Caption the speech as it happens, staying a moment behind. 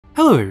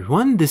Hello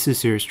everyone, this is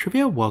Serious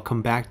Trivia.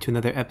 Welcome back to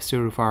another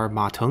episode of our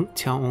Teng,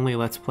 Qiang only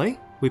Let's Play.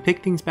 We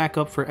pick things back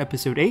up for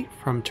episode 8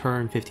 from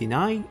turn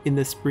 59 in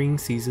the spring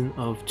season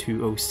of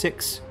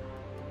 206.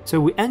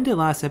 So we ended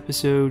last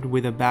episode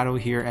with a battle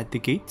here at the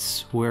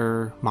gates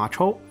where Ma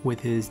Chou, with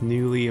his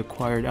newly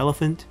acquired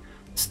elephant,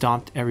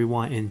 stomped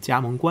everyone in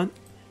Jiamengguan.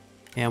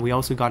 And we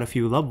also got a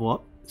few level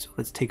up, so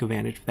let's take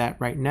advantage of that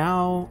right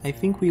now. I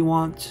think we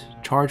want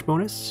charge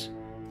bonus,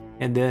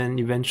 and then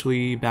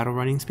eventually battle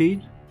running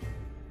speed.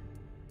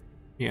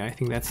 Yeah, I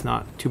think that's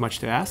not too much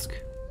to ask.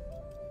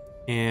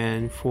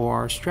 And for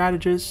our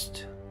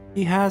strategist,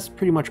 he has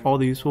pretty much all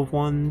the useful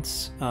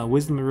ones.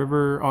 Wisdom of the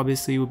River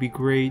obviously would be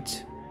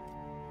great.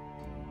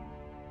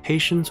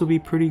 Patience will be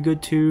pretty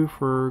good too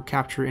for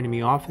capture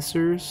enemy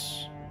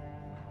officers.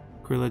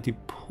 Guerrilla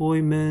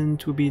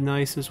deployment would be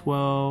nice as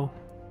well.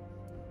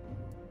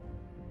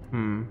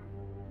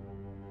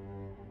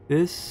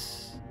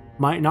 This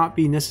might not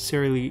be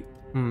necessarily...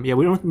 yeah,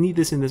 we don't need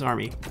this in this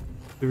army.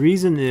 The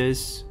reason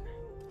is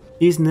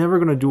he's never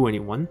going to do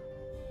anyone,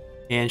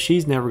 and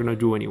she's never going to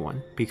do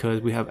anyone,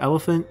 because we have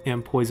Elephant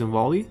and Poison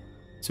Volley,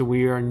 so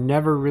we are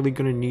never really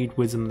going to need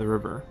Wisdom of the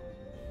River.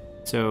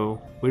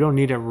 So we don't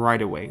need it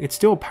right away. It's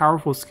still a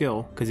powerful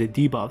skill, because it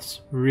debuffs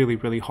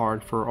really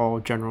hard for all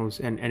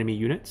generals and enemy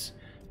units,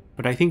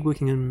 but I think we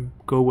can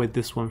go with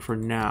this one for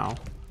now.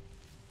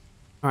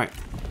 Alright,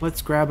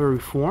 let's grab a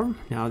reform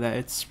now that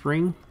it's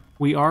spring.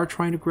 We are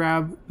trying to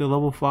grab the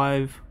level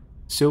 5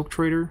 Silk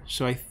Trader,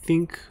 so I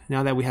think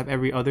now that we have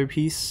every other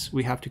piece,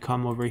 we have to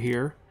come over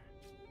here,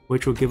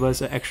 which will give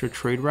us an extra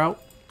trade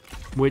route,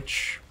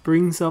 which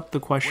brings up the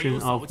question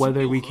of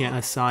whether we can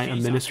assign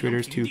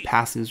administrators to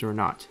passes or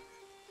not.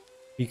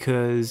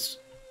 Because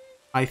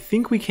I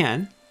think we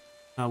can.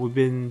 We've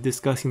been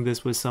discussing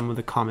this with some of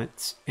the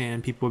comments,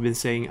 and people have been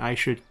saying I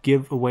should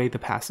give away the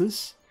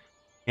passes,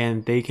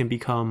 and they can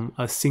become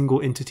a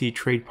single entity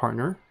trade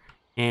partner,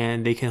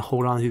 and they can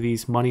hold on to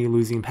these money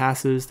losing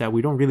passes that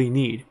we don't really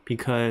need,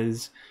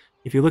 because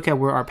if you look at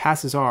where our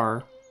passes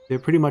are, they're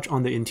pretty much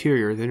on the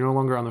interior. They're no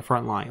longer on the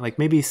front line. Like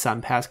maybe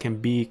Sun Pass can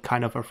be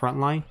kind of a front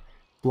line,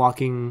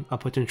 blocking a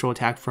potential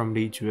attack from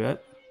Li Jue,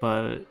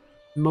 but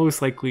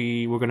most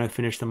likely we're going to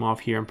finish them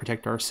off here and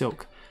protect our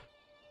silk.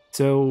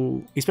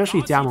 So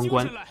especially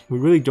Jiamengguan, we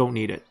really don't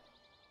need it.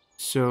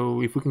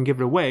 So if we can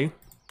give it away,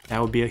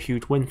 that would be a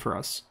huge win for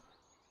us.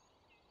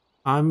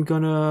 I'm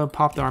gonna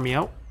pop the army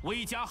out.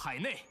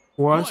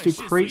 For us to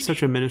create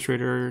such an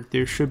administrator,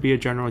 there should be a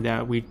general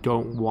that we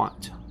don't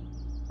want,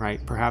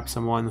 right? Perhaps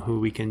someone who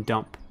we can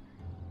dump.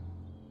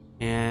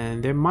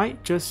 And there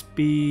might just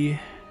be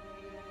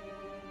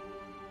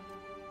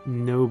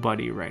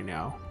nobody right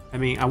now. I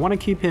mean, I want to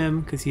keep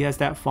him because he has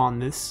that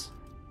fondness.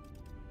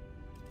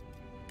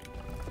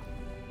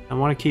 I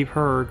want to keep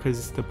her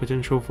because the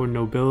potential for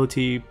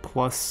nobility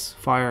plus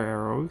fire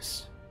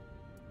arrows.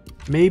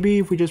 Maybe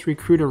if we just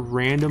recruit a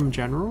random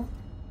general?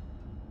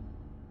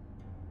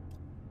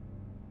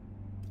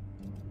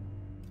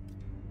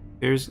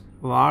 There's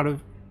a lot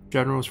of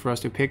generals for us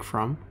to pick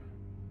from.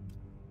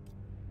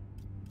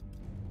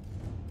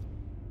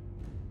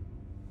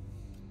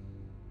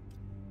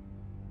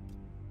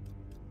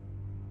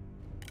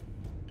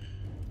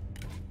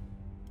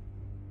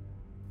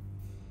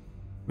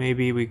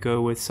 Maybe we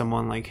go with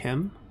someone like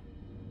him.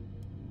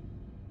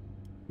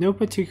 No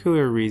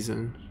particular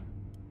reason.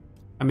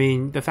 I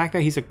mean, the fact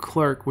that he's a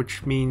clerk,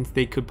 which means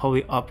they could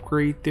probably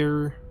upgrade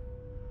their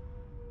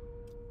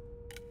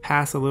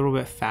pass a little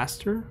bit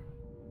faster.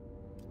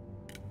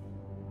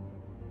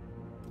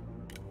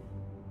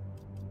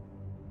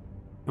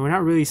 And we're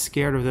not really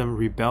scared of them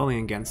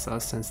rebelling against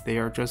us since they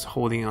are just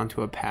holding on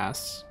to a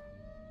pass.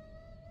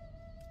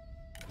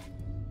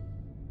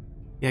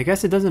 Yeah, I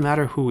guess it doesn't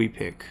matter who we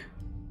pick.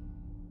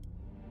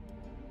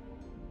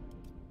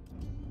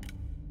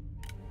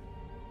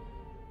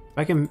 If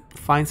I can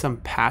find some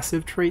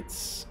passive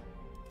traits,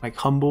 like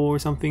humble or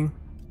something,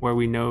 where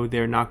we know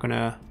they're not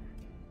gonna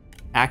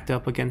act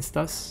up against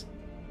us.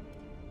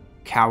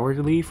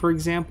 Cowardly, for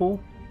example.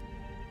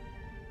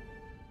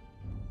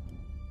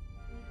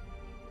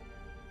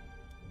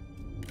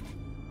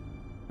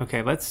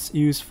 Okay, let's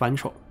use Fan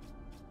Chou.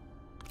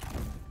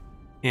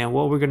 And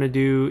what we're gonna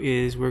do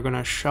is we're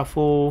gonna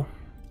shuffle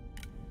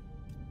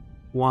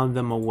one of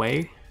them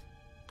away.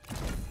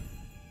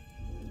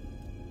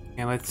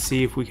 And let's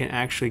see if we can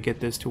actually get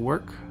this to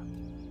work.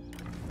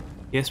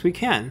 Yes, we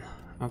can.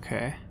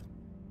 Okay.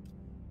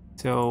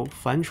 So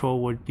Fan Chou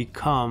would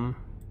become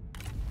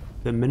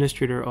the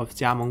administrator of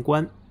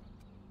Jiamengguan,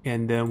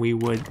 and then we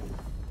would...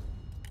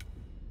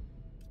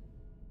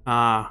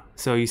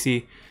 so you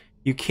see,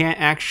 you can't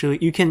actually...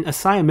 You can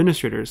assign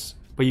administrators,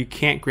 but you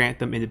can't grant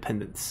them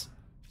independence.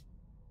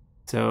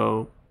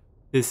 So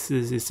this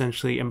is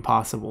essentially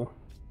impossible.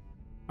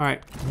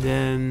 Alright,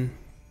 then...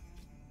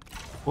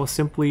 we'll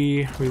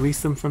simply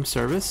release them from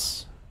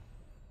service.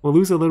 We'll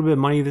lose a little bit of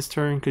money this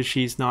turn because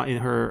she's not in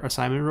her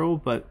assignment role,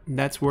 but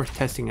that's worth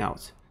testing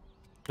out.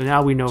 So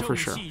now we know for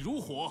sure.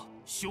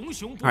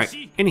 Alright,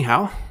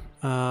 anyhow,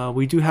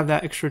 We do have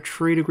that extra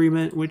trade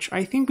agreement, which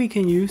I think we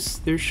can use.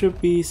 There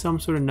should be some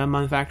sort of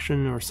Nanman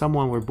faction or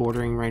someone we're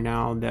bordering right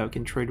now that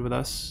can trade with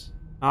us.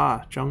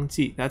 Ah,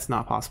 Zhangji, that's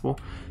not possible.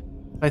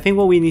 I think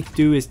what we need to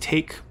do is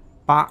take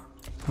Ba.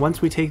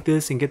 Once we take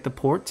this and get the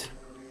port,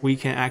 we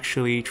can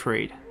actually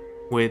trade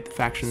with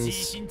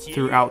factions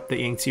throughout the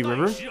Yangtze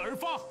River,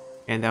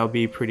 and that would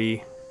be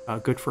pretty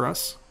good for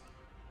us.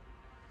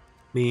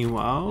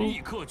 Meanwhile,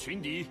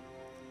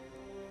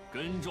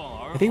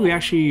 I think we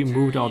actually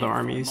moved all the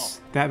armies.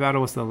 That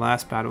battle was the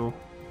last battle.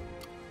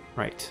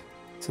 Right.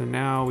 So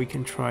now we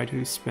can try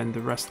to spend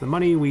the rest of the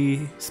money.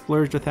 We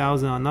splurged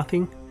 1,000 on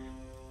nothing.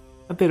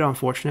 A bit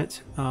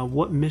unfortunate.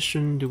 What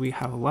mission do we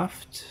have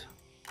left?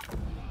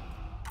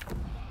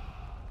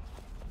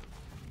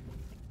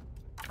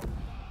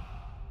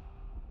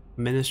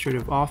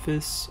 Administrative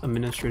office,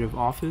 administrative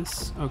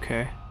office.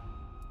 Okay.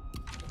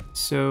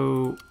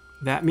 So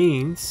that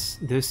means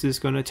this is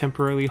going to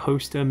temporarily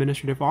host the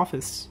administrative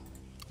office.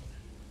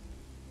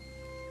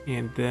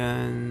 And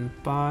then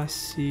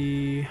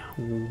Basi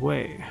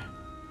Wei.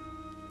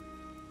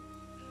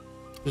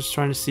 Just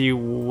trying to see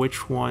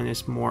which one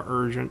is more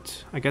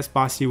urgent. I guess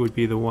Basi would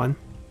be the one.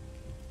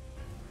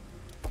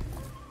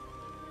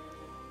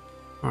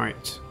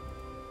 Alright.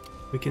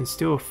 We can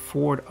still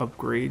afford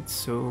upgrades,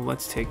 so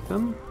let's take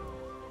them.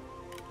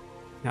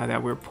 Now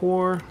that we're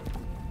poor.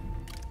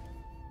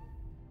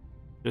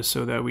 Just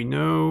so that we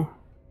know.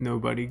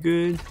 Nobody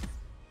good.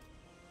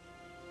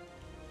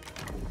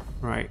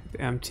 Right,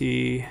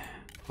 empty.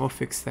 We'll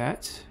fix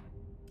that.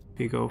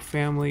 Big O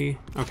family.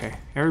 Okay,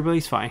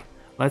 everybody's fine.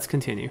 Let's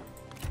continue.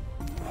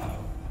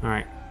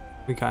 Alright,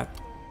 we got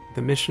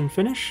the mission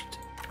finished.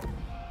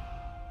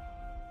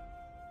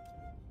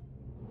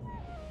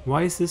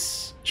 Why is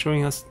this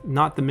showing us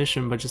not the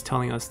mission, but just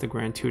telling us the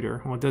Grand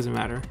Tutor? Well, it doesn't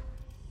matter.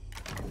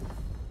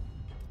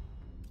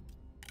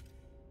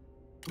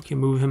 We can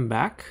move him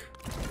back.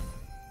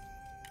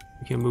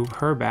 We can move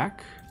her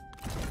back.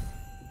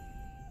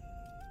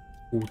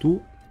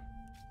 Udu.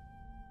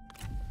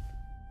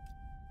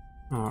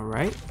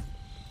 Alright.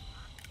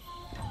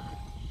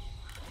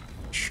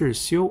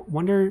 Shixiu.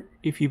 Wonder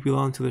if you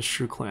belong to the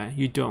Shi clan.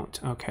 You don't.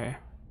 Okay.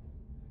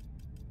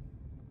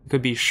 It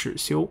could be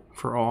Shixiu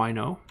for all I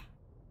know.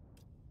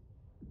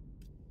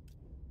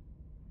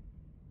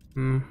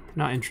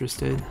 Not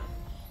interested.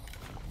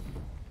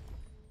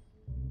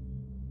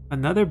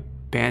 Another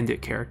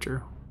bandit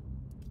character.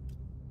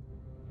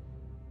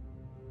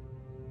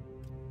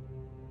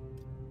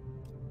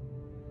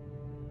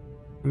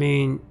 I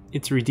mean,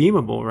 it's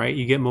redeemable, right?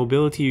 You get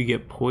mobility, you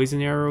get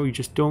poison arrow, you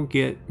just don't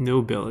get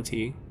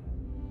nobility.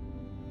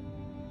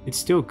 It's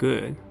still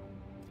good.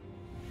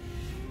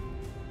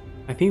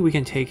 I think we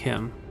can take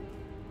him.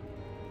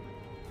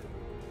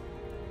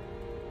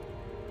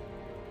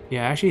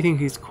 Yeah, I actually think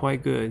he's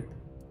quite good.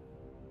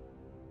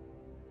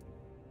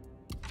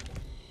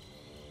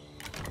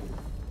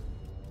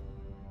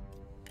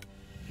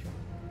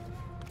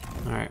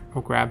 Alright,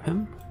 we'll grab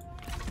him.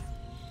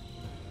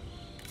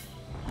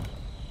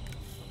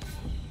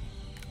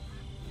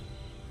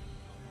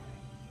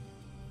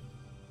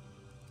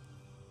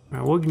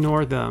 Alright, we'll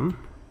ignore them.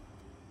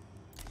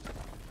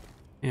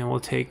 And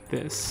we'll take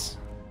this.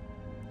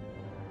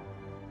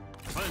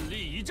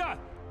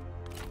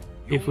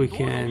 If we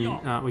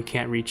can, we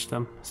can't reach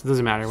them. So it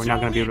doesn't matter, we're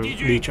not going to be able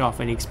to reach off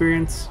any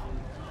experience.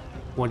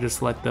 We'll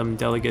just let them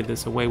delegate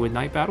this away with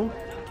Night Battle.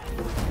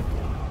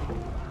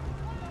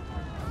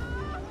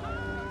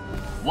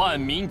 Alright,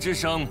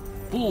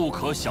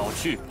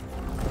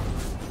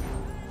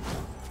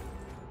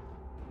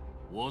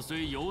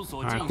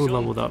 who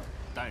leveled up?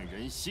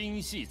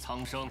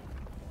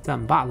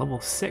 Zanba, level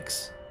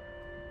 6.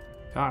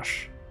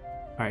 Gosh.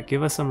 Alright,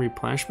 give us some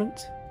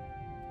replenishment.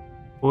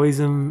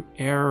 Poison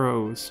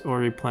arrows or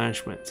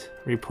replenishment.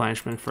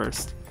 Replenishment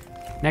first.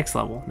 Next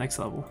level, next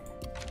level.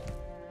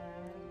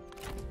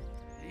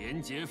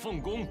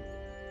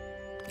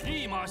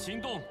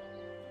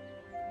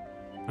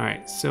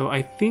 Alright, so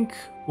I think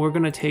we're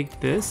gonna take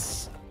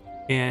this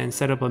and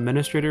set up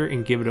administrator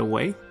and give it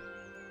away.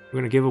 We're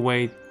gonna give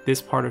away this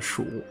part of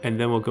Shu, and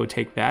then we'll go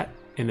take that,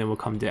 and then we'll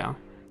come down.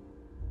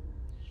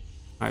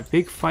 Alright,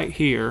 big fight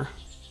here.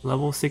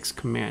 Level 6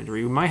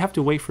 commandery. We might have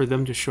to wait for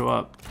them to show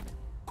up.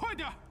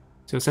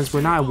 So since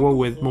we're not at war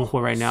with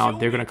Menghuo right now,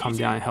 they're gonna come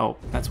down and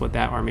help. That's what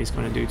that army is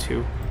gonna do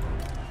too.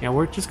 Yeah,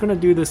 we're just gonna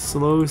do the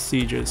slow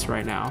sieges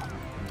right now,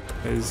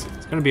 because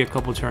it's gonna be a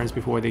couple turns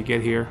before they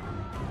get here.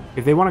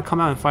 If they want to come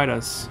out and fight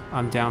us,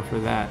 I'm down for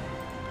that.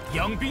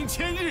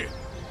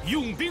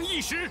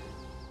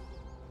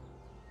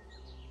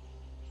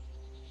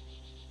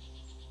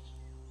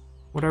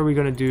 What are we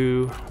gonna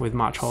do with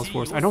Ma Chao's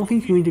force? I don't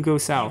think we need to go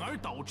south. I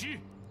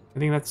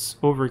think that's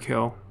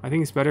overkill. I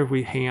think it's better if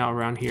we hang out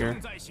around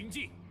here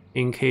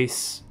in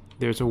case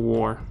there's a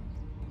war.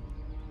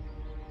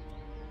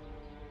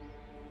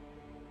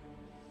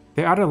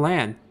 They're out of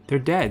land. They're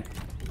dead.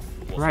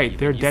 Right,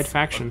 they're a dead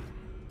faction.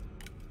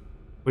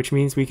 Which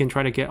means we can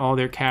try to get all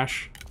their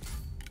cash.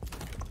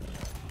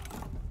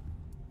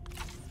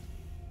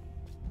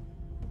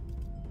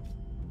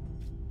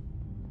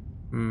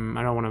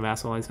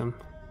 vassalize him.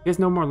 He has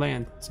no more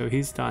land, so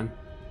he's done.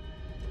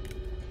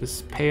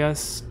 Just pay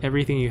us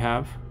everything you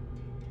have.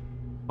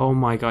 Oh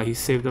my god, he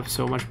saved up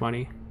so much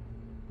money.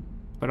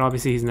 But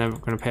obviously he's never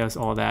going to pay us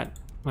all that.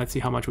 Let's see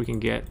how much we can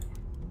get.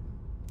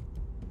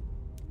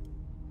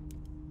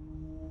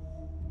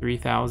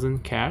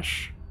 3,000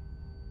 cash.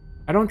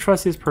 I don't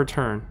trust his per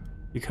turn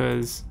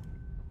because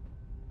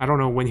I don't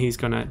know when he's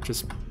gonna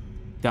just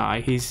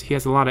die. He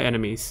has a lot of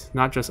enemies,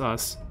 not just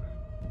us.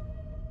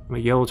 My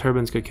yellow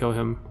turbans could kill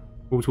him.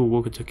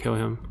 Wu could kill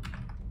him.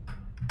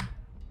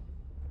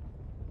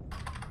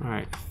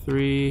 Alright,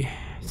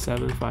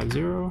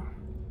 3750.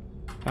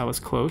 That was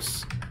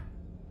close.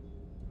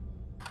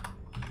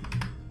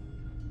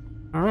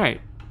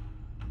 Alright.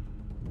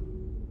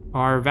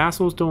 Our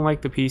vassals don't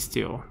like the peace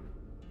deal.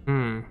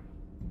 Alright,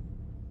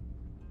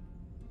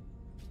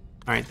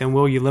 then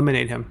we'll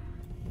eliminate him.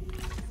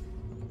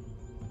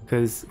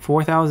 Because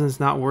 4,000 is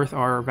not worth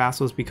our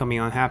vassals becoming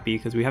unhappy,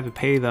 because we have to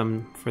pay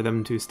them for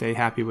them to stay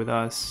happy with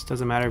us.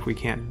 Doesn't matter if we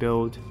can't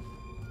build.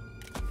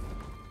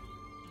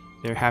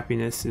 Their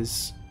happiness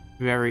is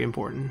very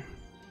important.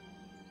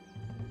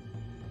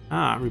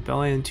 Ah,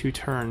 rebellion in 2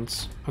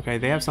 turns. Okay,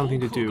 they have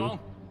something to do.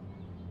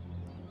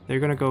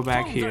 They're gonna go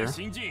back here.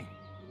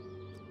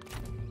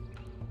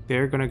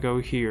 They're gonna go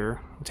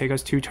here. It'll take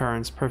us 2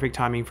 turns. Perfect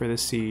timing for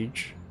this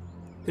siege.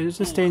 They're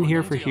just staying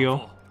here for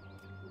heal.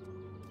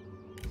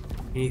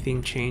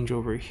 Anything change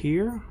over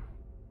here?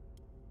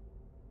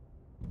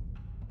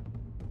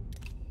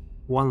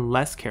 1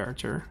 less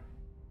character.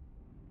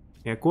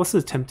 Yeah, Guosi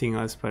is tempting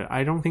us, but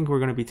I don't think we're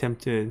gonna be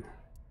tempted.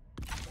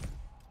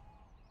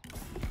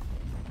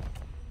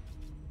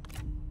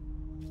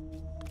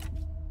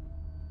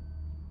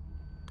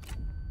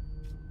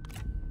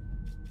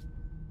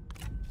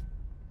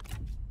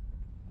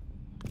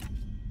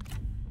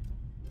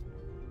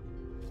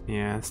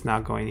 Yeah, it's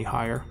not going any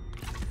higher.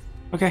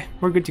 Okay,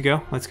 we're good to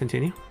go. Let's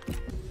continue.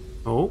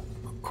 Oh,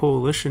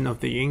 Coalition of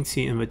the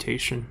Yangtze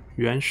Invitation.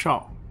 Yuan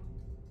Shao.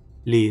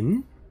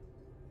 Lin?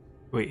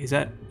 Wait, is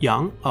that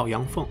Yang? Oh,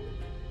 Yang Feng.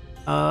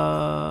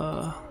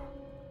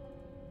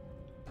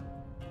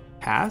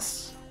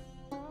 Pass?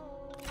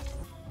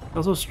 It's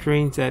also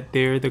strange that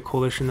they're the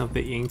Coalition of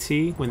the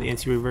Yangtze when the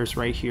Yangtze River is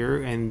right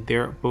here and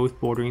they're both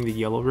bordering the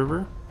Yellow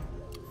River.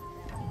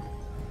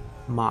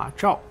 Ma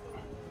Zhao.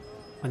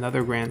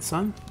 Another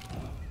grandson.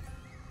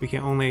 We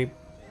can only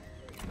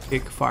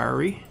pick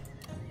fiery.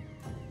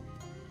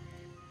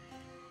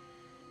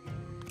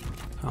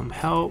 Come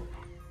help.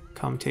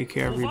 Come take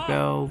care of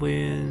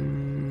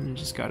rebellion.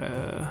 Just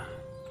gotta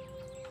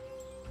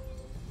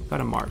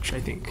march, I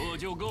think.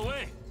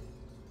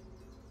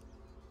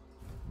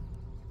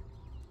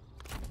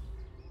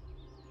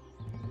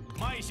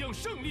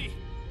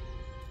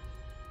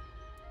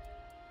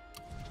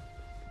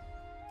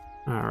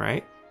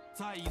 Alright.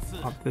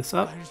 Pop this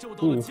up.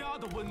 Ooh.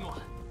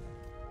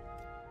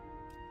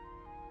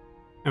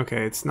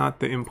 Okay, it's not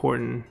the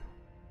important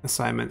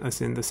assignment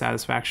as in the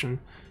satisfaction.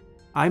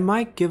 I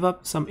might give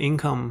up some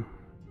income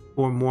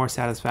for more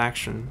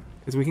satisfaction,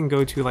 because we can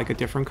go to like a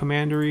different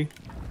commandery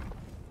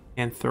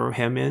and throw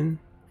him in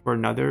for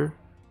another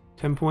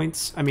 10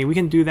 points. I mean, we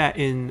can do that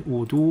in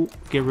Wudu,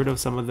 get rid of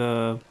some of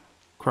the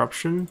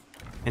corruption,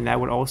 and that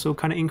would also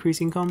kind of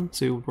increase income,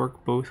 so it would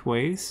work both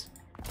ways.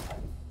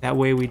 That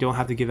way we don't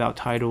have to give out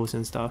titles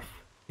and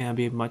stuff, and it'll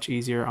be much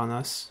easier on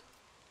us.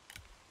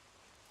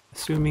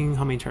 Assuming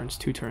how many turns?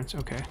 2 turns.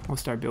 Okay, we'll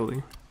start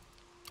building.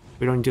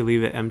 We don't need to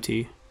leave it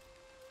empty.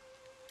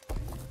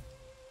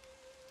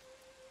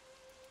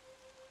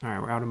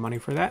 Alright, we're out of money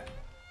for that.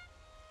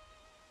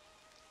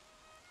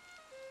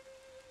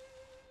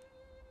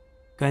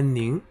 Gan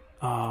Ning.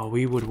 Oh,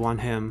 we would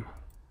want him.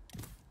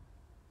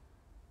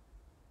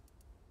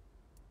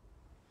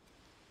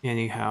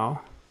 Anyhow.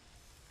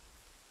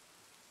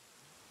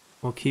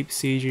 We'll keep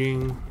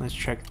sieging. Let's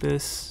check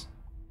this.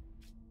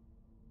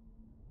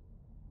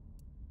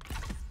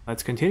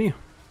 Let's continue.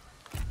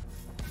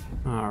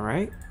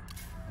 Alright.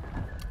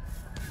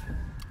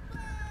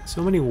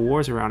 So many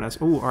wars around us.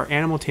 Oh, our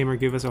animal tamer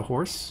gave us a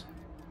horse.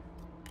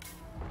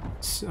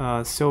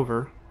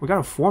 Silver. We got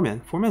a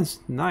foreman. Foreman's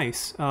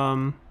nice.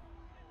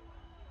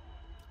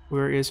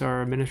 Where is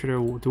our administrator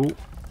Wudu?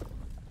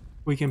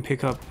 We can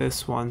pick up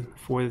this one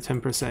for the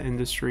 10%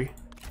 industry.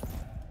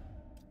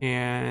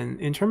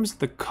 And in terms of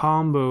the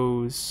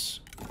combos,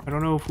 I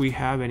don't know if we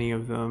have any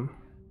of them.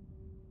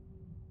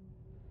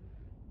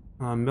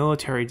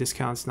 Military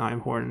discount's not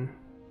important.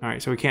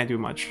 Alright, so we can't do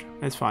much.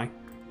 That's fine.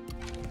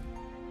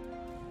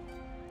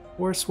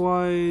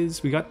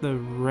 Horse-wise, we got the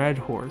red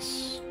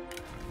horse.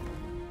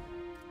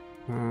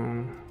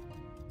 I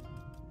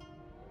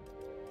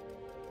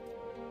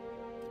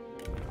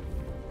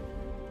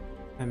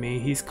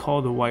mean, he's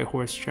called the White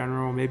Horse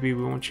General. Maybe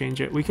we won't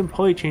change it. We can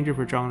probably change it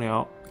for Zhang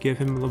Liao. Give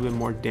him a little bit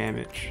more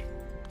damage.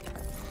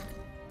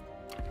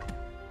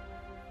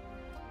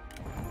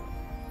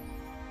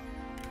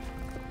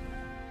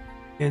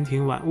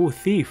 Yanting Wan. Ooh,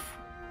 Thief.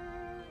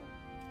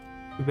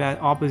 Too bad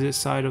opposite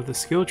side of the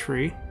skill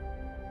tree.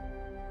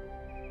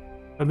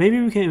 But maybe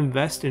we can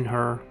invest in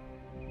her.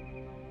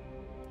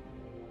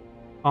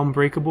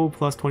 Unbreakable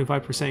plus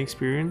 25%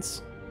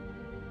 experience.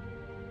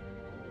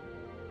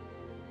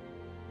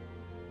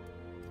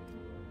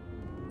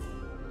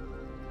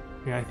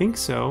 Yeah, I think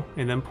so.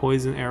 And then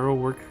poison arrow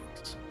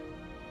works.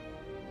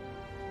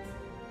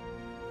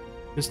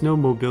 There's no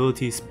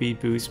mobility speed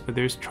boost, but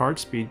there's charge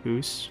speed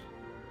boost.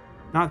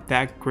 Not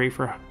that great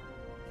for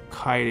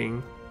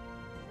kiting.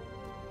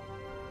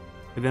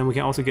 But then we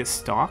can also get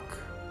stock.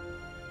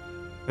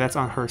 That's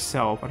on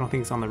herself. I don't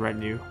think it's on the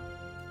retinue.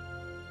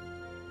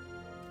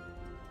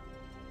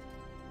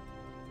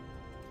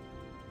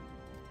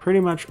 Pretty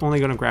much only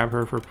gonna grab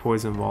her for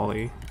poison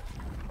volley.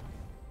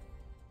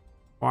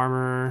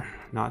 Farmer,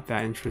 not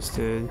that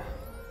interested.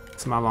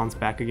 Smalon's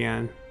back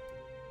again.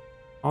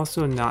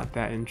 Also not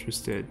that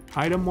interested.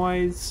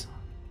 Item-wise,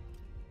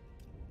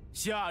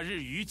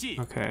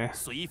 okay,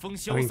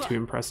 nothing too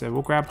impressive.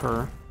 We'll grab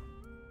her.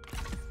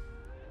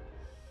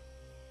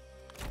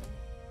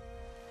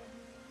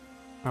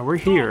 We're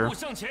here.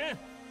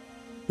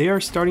 They are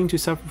starting to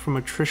suffer from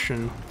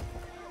attrition.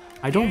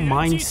 I don't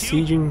mind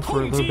sieging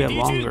for a little bit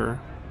longer,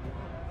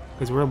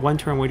 because we're one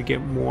turn away to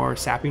get more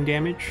sapping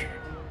damage.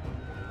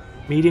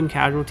 Medium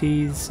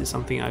casualties is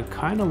something I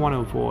kind of want to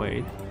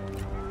avoid.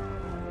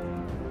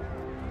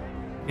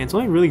 And it's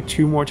only really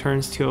 2 more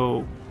turns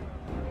till...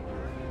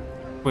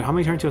 Wait, how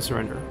many turns till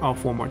surrender? Oh,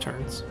 4 more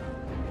turns.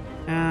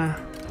 I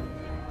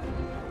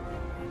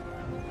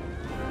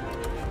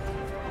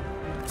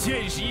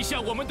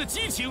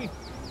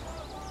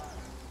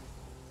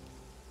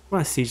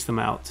want to siege them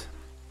out.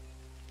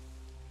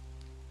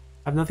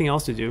 I have nothing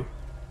else to do.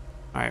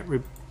 Alright,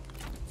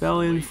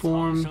 rebellion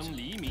formed.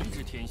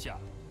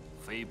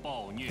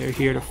 They're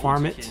here to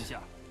farm it.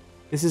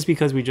 This is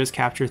because we just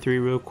captured 3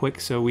 real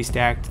quick, so we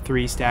stacked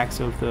 3 stacks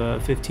of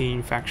the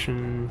 15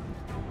 faction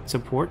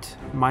support,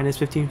 minus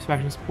 15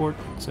 faction support,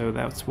 so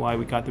that's why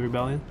we got the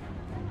rebellion.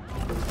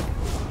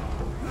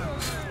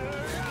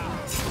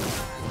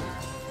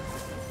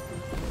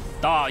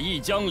 I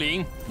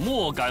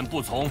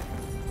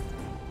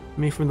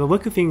mean, from the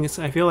look of things,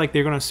 I feel like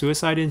they're gonna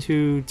suicide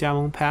into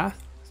Jialong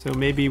Path, so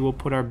maybe we'll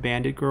put our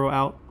bandit girl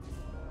out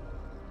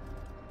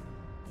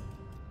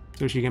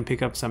so she can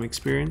pick up some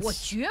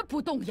experience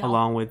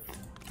along with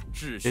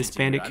this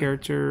bandit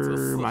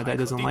character. My dad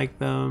doesn't like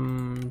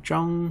them.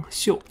 Zhang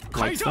Xiu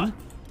likes them.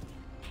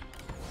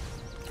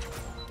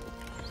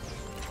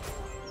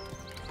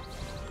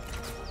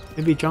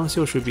 Maybe Zhang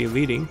Xiu should be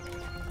leading.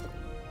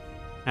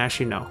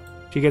 Actually, no.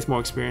 She gets more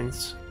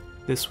experience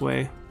this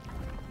way.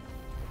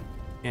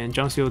 And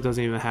Zhang Xiu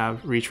doesn't even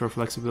have reach for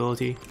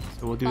flexibility.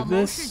 So we'll do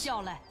this.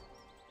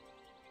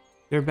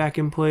 They're back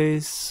in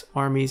place.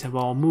 Armies have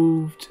all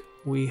moved.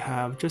 We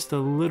have just a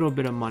little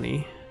bit of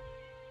money.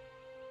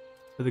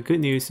 But the good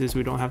news is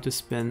we don't have to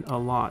spend a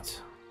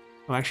lot.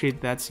 Oh, actually,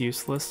 that's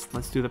useless.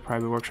 Let's do the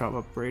private workshop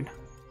upgrade.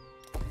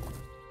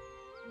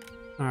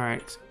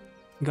 Alright.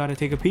 Gotta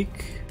take a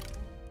peek.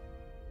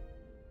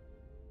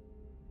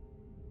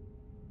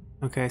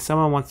 Okay,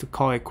 someone wants to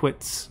call it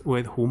quits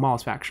with Hu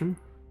Mao's faction.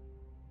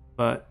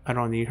 But I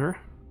don't need her.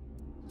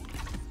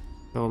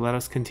 So let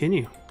us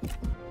continue.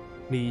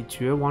 Li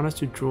Jue want us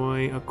to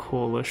join a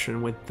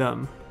coalition with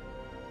them.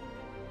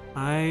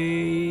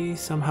 I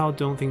somehow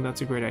don't think that's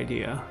a great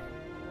idea.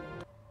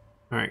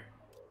 Alright.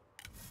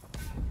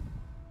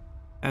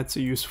 That's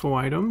a useful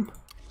item.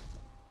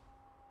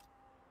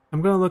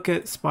 I'm gonna look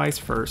at spies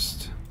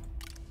first,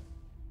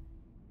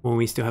 when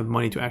we still have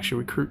money to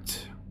actually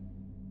recruit.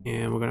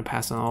 And we're gonna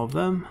pass on all of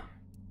them.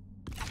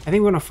 I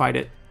think we're gonna fight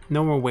it.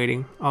 No more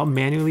waiting. I'll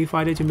manually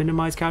fight it to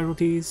minimize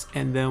casualties,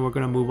 and then we're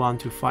gonna move on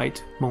to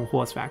fight Meng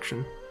Huo's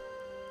faction.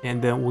 And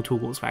then Wu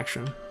Tugul's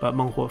faction. But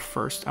Meng Huo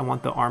first. I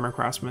want the armor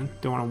craftsman.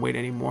 Don't want to wait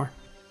anymore.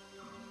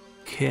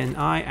 Can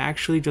I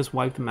actually just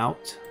wipe them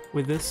out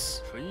with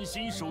this?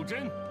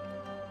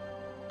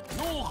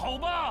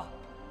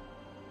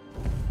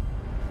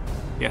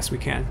 Yes, we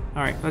can.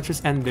 Alright, let's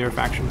just end their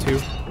faction too.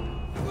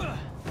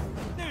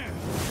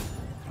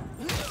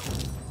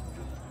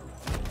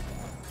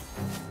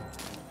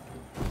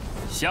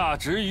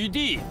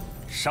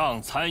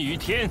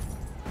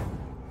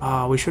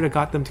 We should have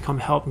got them to come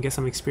help and get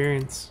some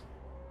experience.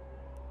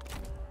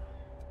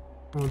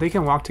 Well, they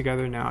can walk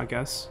together now, I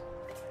guess.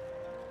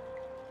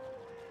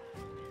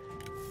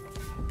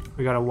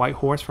 We got a white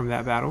horse from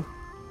that battle.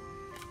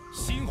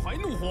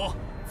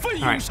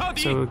 Alright,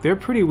 so they're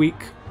pretty weak.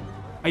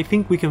 I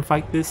think we can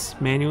fight this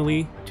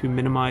manually to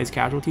minimize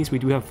casualties. We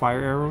do have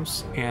fire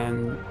arrows,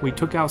 and we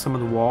took out some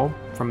of the wall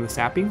from the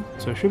sapping,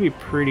 so it should be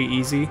pretty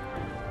easy.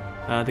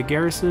 The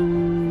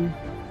garrison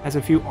has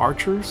a few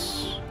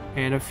archers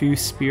and a few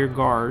spear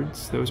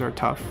guards. Those are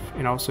tough,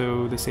 and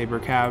also the saber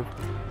cav.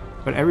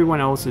 But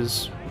everyone else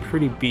is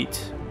pretty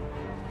beat.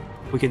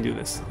 We can do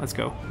this. Let's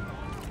go.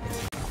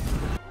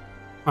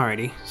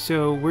 Alrighty,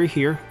 so we're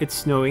here. It's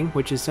snowing,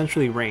 which is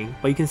essentially rain.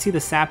 But you can see the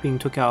sapping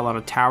took out a lot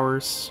of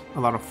towers, a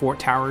lot of fort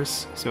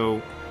towers.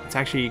 So it's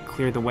actually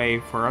cleared the way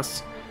for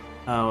us.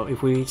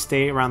 If we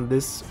stay around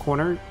this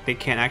corner, they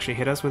can't actually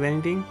hit us with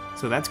anything.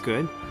 So that's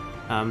good.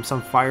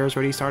 Some fires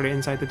already started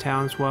inside the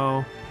town as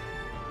well.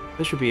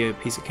 This should be a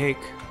piece of cake.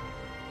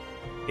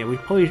 Yeah, we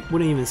probably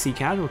wouldn't even see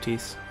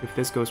casualties if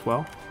this goes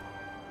well.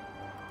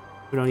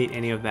 We don't need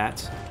any of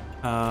that.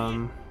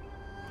 I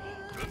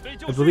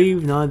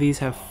believe none of these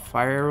have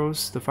fire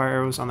arrows, the fire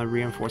arrows on the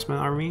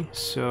reinforcement army,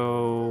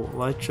 so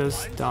let's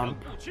just dump,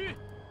 hold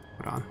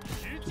on,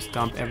 just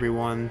dump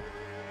everyone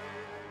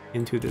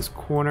into this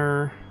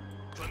corner.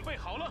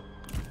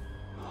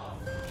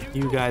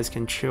 You guys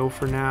can chill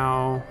for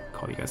now.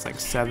 Call you guys like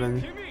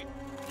 7.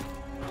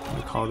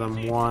 I'll call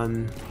them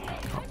 1,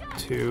 call them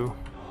 2.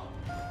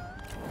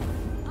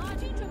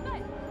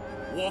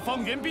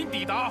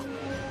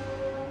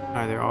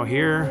 Alright, they're all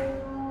here.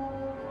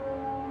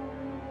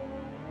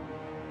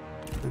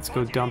 Let's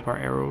go dump our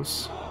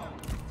arrows.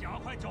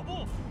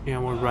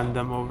 And we'll run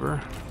them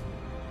over.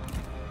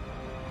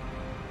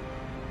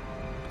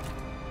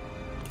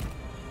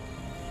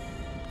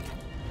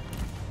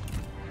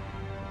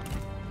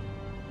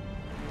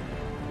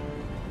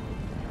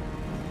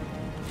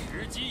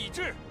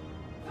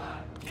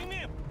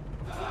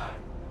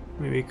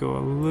 Maybe go a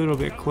little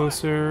bit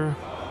closer.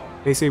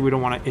 They say we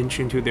don't want to inch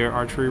into their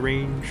archery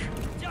range,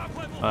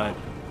 but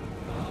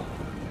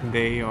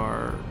they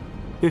are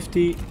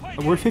 50.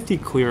 We're 50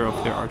 clear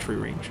of their archery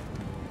range.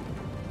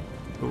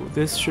 So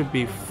this should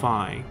be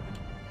fine.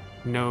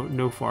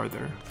 No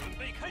farther.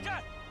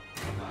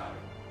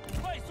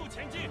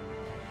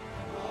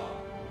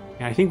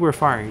 Yeah, I think we're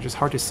firing. Just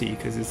hard to see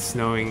because it's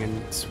snowing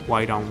and it's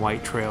white on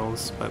white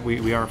trails, but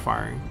we are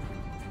firing.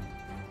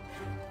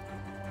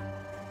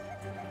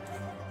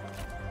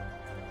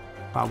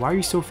 Wow, why are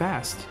you so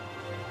fast?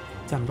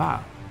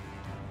 Zamba.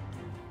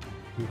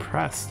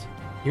 Impressed.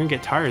 You're gonna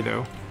get tired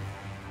though.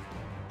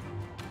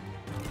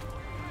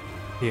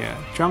 Yeah,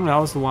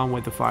 Chang'an is the one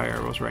with the fire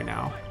arrows right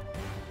now.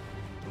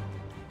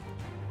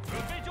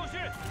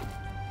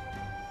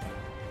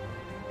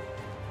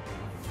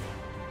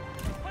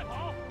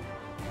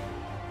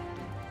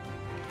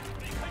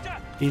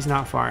 He's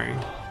not firing.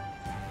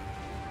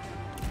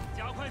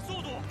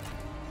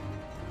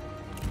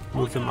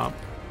 Move them up.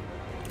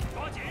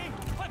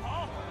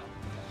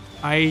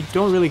 I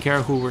don't really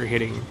care who we're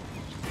hitting,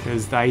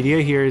 because the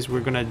idea here is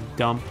we're gonna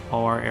dump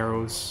all our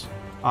arrows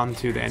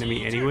onto the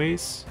enemy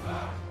anyways.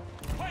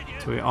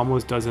 So it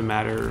almost doesn't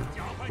matter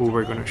who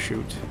we're gonna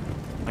shoot.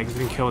 Like if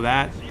we can kill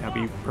that, that'd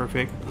be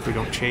perfect. If we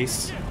don't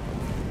chase,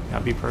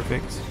 that'd be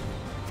perfect.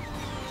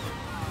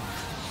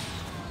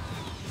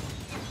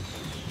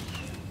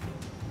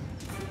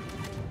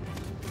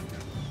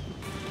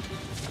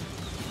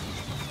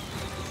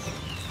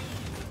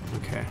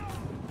 Okay.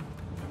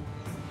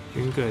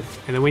 Doing good.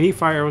 And then we need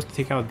fire arrows to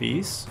take out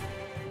these.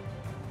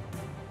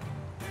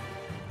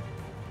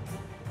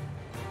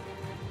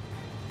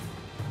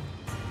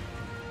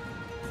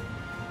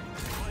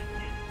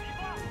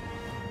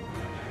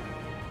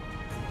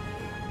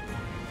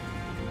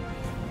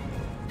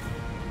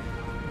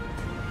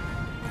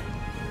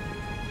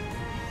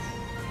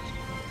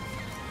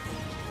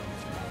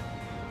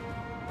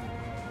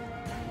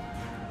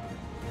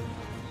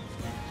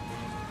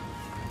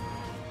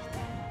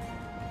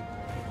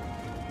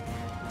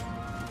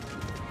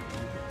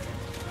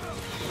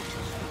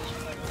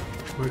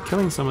 We're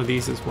killing some of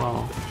these as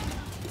well.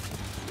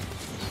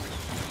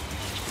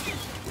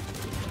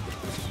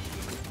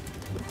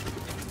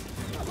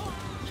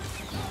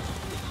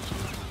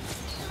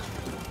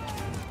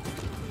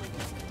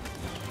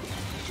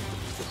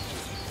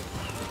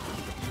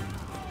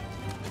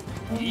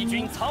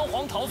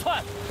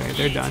 Okay,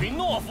 they're done.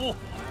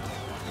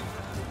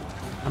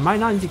 I might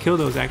not need to kill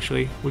those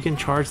actually. We can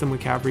charge them with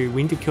cavalry.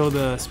 We need to kill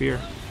the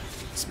spear.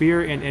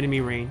 Spear and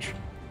enemy range.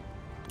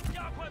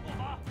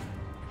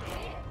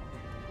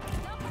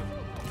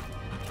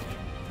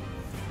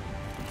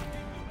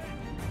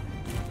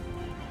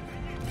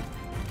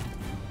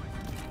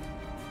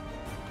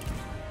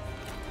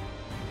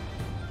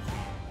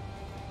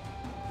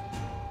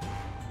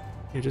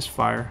 Yeah, just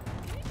fire.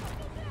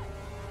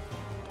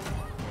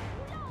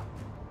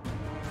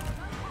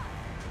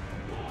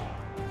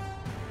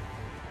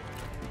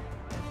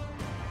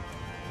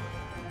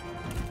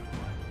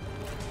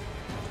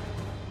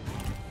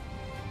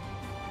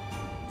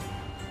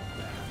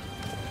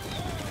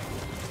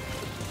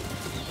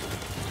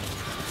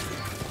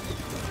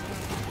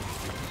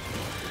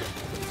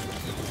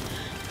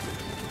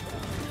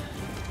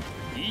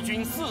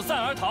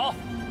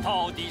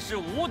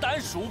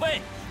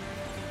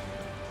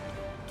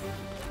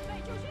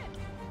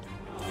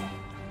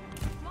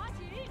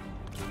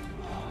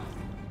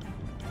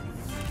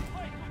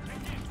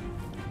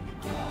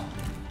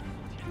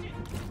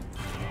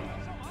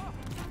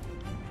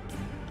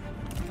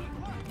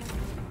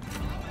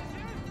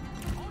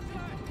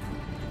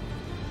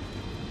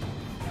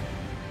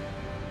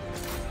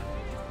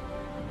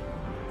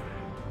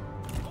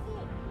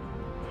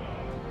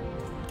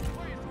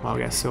 Wow,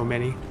 we got so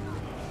many.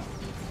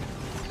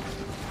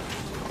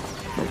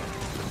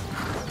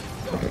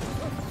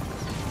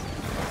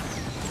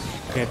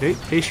 Yeah,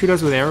 they shoot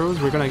us with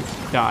arrows, we're gonna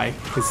die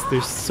because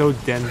they're so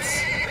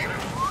dense.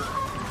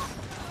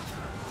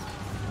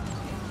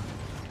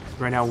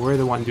 Right now, we're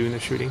the one doing the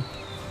shooting.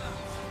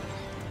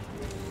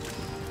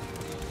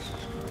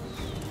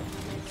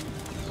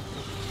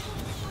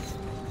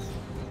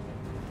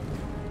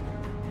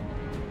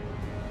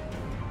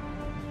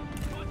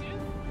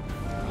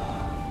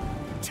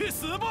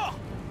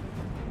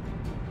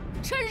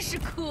 真是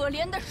可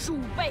怜的鼠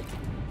辈。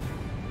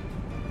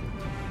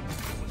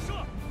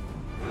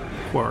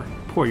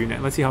 Poor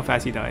unit. Let's see how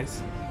fast he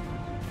dies.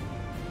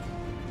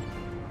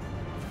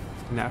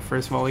 And that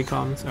first volley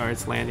comes, or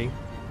it's landing.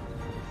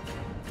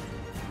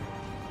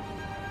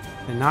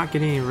 And not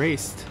getting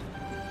erased.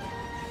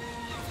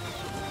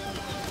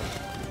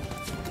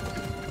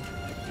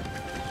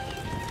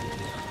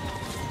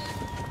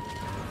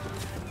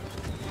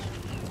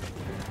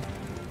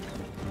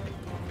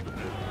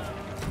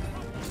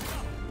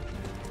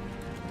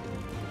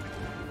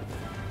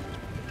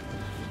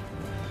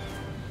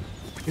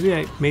 Maybe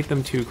I made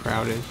them too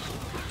crowded.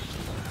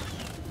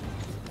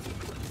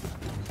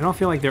 I don't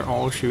feel like they're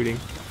all shooting.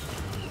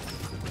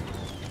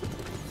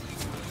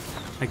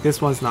 Like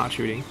this one's not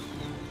shooting.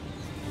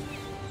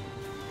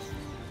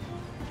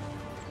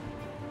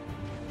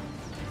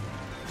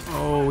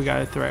 Oh, we got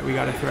a threat, we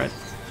got a threat.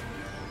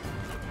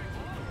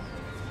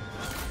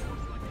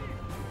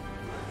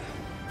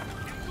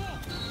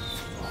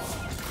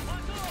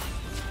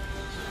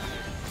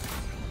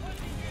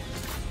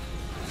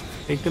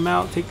 Take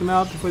them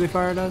out before they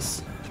fire at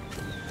us.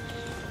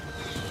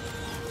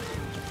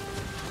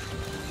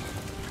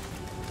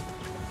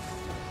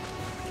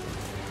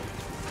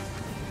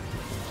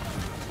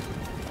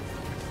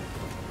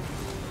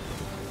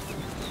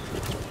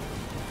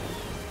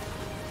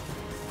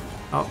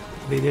 Oh,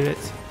 they did it.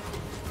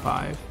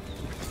 5.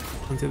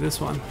 Onto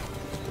this one.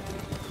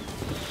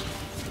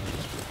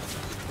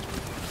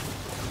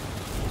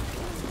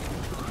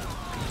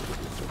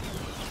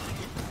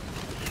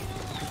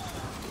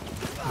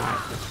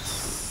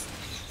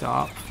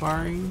 Stop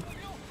firing.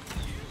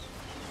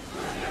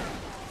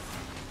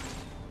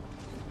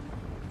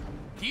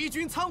 敌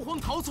军仓皇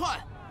逃窜，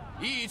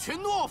一群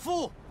懦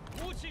夫！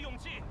鼓起勇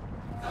气，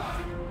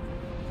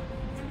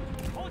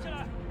跑起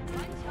来！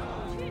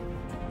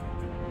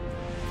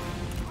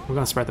 We're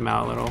gonna spread them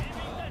out a little.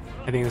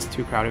 I think it's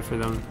too crowded for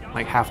them.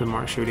 Like half of them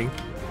aren't shooting.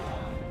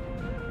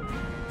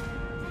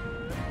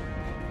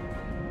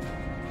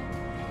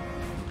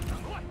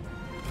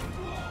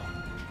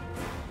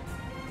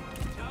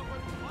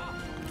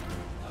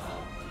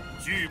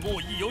 巨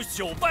木亦有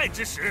朽败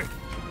之时，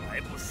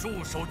还不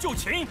束手就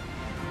擒？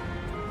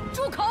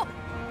 住口！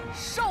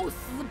受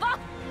死吧！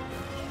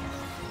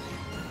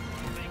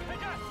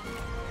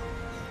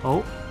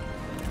 Oh,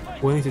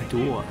 willing to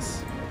duel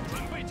us.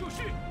 准备就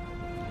绪，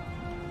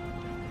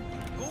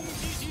攻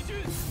击敌军！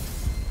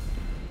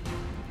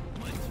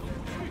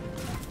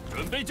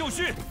准备就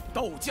绪，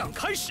斗将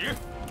开始！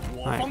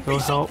我方 Alright, 必 go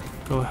胜！ help,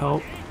 go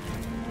help,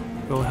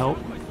 go help.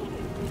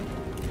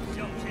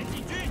 向前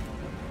进军！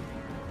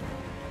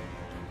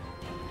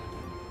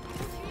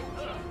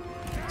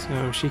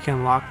 So she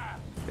can lock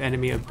the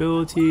enemy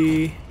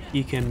ability.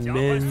 He can 加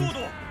快速 min. 度！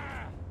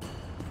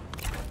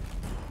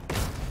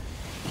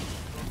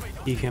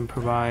 He can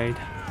provide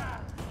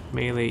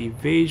melee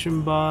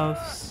evasion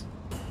buffs.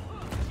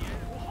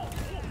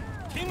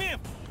 听命！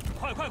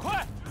快快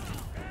快！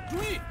注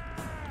意，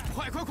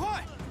快快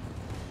快！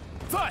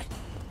在，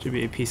 Should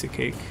be a piece of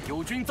cake.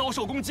 友军遭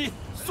受攻击，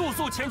速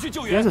速前去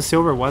救 He 援 has！a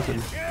silver weapon.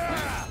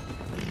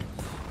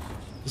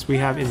 Because we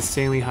have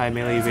insanely high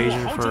melee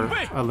evasion for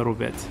a little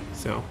bit,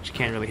 so she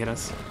can't really hit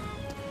us.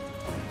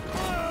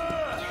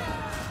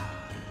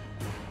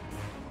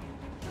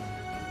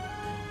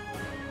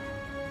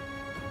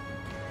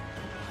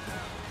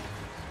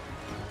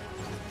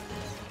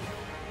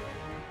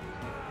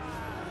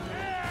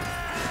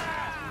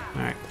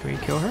 Alright, can we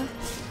kill her?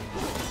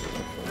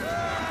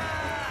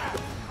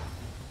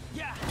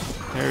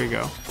 There we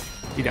go.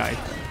 He died.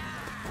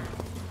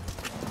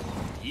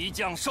 一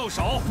将受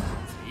首，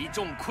一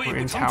众溃 We're 不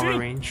in 成 tower 军，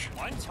 range.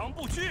 顽强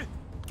不屈，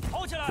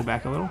跑起来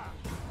Pull！back a little.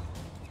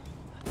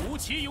 鼓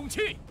起勇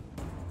气，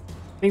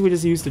 I think we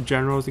just use the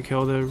generals to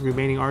kill the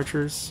remaining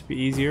archers. Be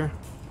easier.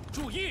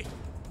 注意，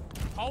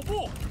跑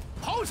步，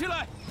跑起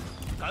来，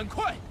赶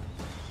快！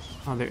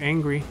 Oh, they're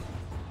angry.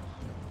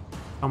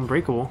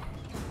 Unbreakable.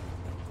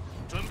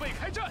 准备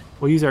开战！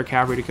 We'll use our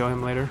cavalry to kill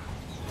him later.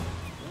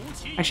 鼓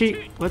起勇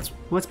气 Actually,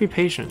 let's be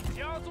patient.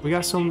 加速 We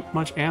got 前 so 进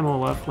much ammo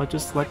left. Let's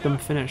just let them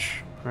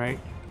finish, right?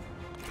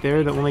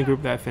 They're the only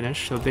group that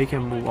finished, so they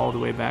can move all the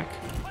way back.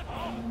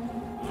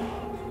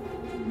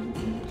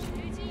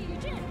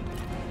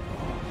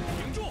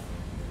 停住，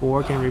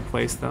 Or can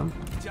replace them.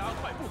 加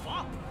快步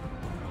伐！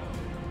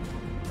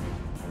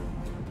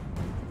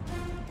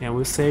 And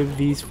we'll save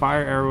these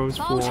fire arrows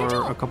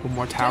for a couple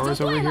more towers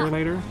over here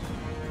later.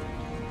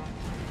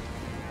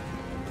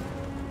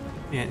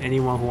 And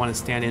anyone who wants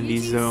to stand in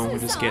these zones will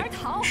just get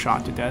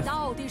shot to death,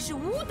 到底是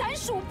无胆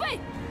鼠辈！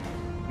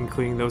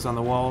 including those on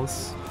the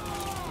walls.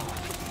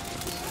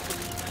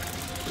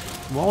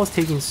 Wall is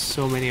taking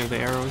so many of the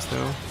arrows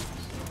though.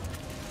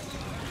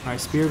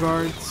 Alright, spear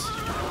guards.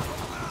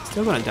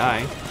 Still gonna die.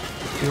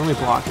 You can only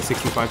block at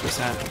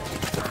 65%.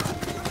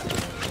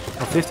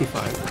 Oh,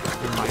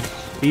 55. Never mind.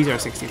 These are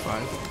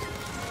 65.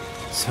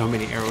 So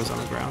many arrows on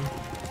the ground.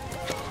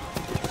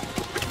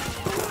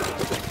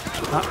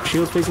 Ah,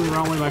 shield's facing the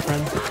wrong way, my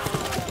friend.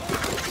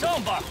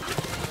 上吧，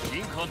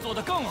宁可可做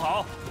得更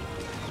好。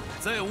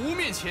在吾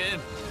面前，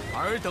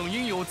尔等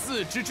应有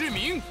自知之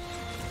明。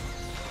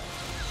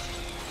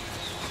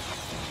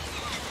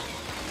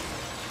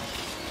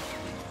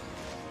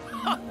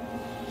哈！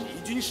敌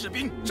军士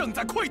兵正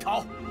在溃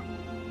逃。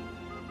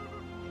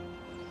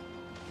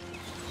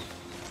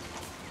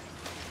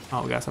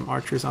 Oh, we got some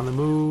archers on the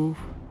move.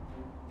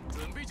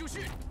 准备就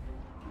绪。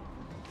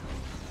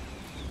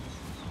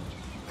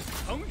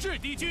惩治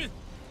敌军。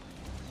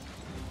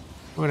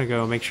 We're gonna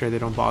go make sure they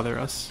don't bother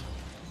us.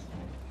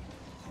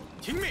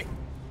 听命。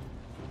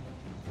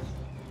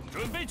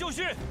准备就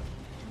绪。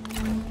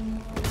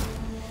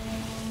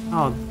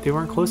 Oh, they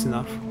weren't close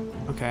enough.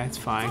 Okay, it's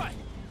fine.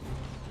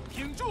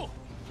 挺住！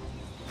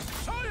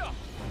杀呀！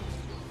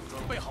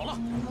准备好了，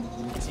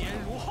坚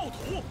如厚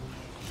土，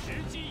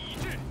时机已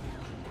至。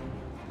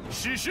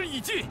 矢石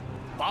已尽，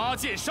拔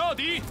剑杀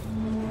敌。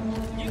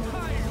你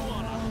太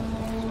弱了，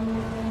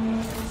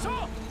杀！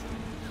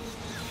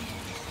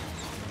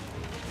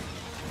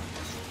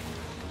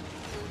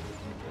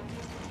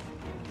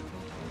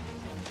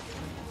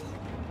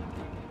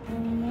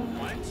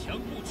顽强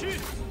不屈。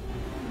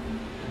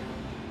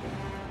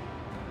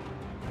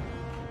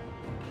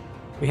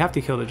 We have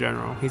to kill the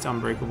general. He's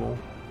unbreakable.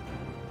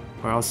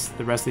 Or else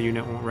the rest of the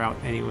unit won't rout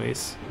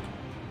anyways.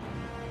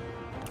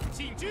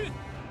 进军，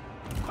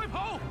快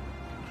跑！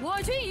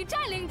 我军已占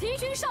领敌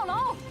军上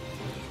楼。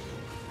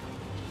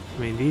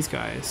 I mean, these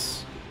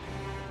guys.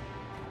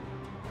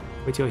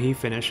 Wait till he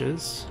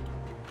finishes.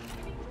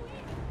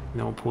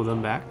 And then we'll pull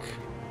them back.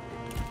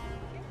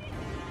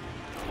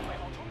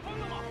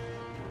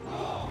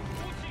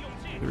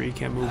 Three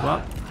can move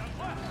up.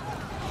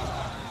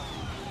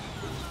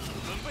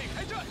 准备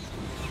开战。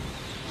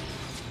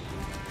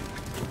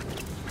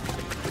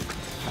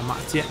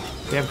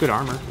 They have good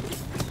armor,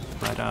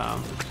 but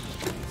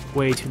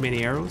way too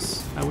many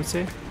arrows, I would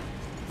say.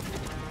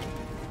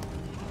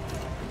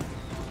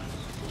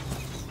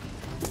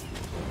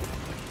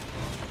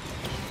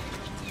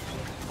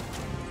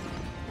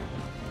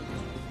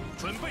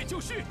 准备就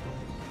绪。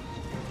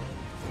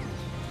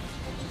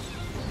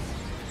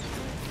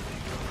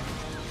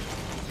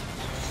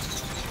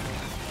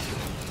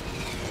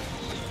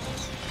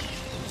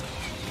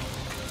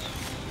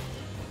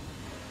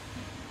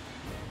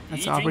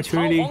 That's the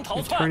opportunity.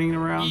 They're turning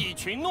around.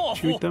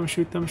 Shoot them,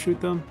 shoot them,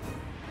 shoot them.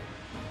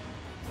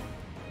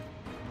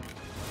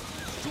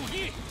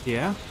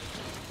 Yeah.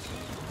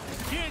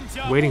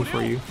 Waiting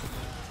for you.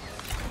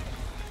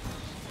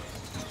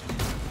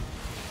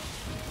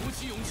 鼓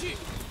起勇气，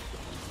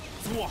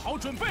做好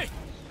准备。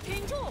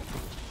挺住！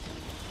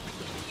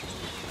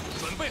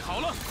准备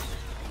好了，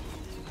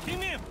听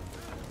命！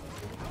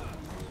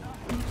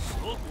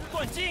舌骨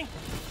断筋。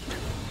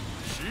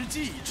时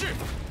机已至。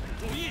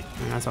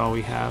 And that's all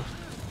we have.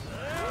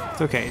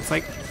 It's okay. It's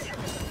like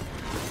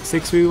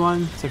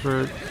 6v1, except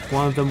for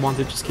one of them wants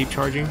to just keep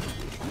charging.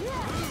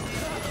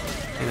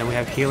 And then we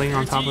have healing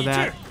on top of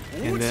that.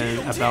 And then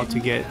about to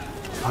get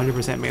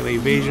 100% melee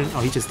evasion.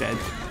 Oh, he's just dead.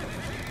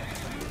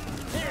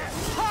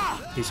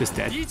 He's just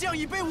dead. 敌将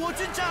已被我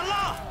军斩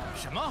了。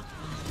什么？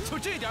就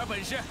这点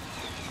本事？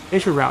 They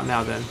should rout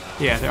now then.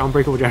 Yeah, their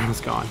unbreakable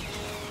general's gone.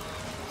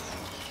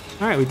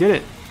 Alright, we did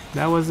it.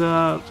 That was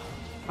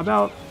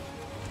about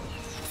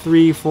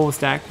 3 full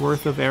stack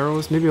worth of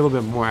arrows, maybe a little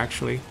bit more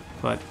actually,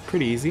 but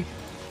pretty easy.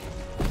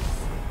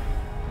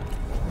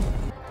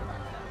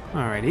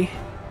 Alrighty.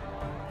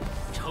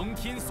 承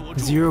天所助。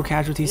 Zero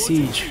casualty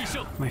siege,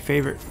 my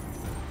favorite.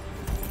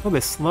 A little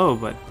bit slow,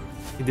 but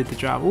he did the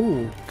job.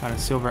 Ooh, got a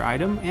silver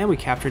item, and we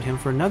captured him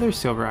for another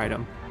silver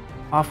item.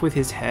 Off with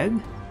his head.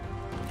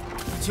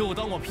 就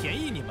当我便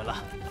宜你们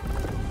了。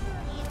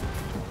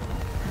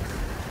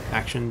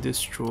 Faction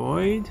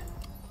destroyed.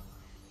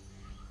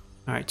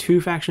 Alright, 2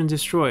 factions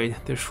destroyed.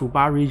 The Shu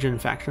Ba region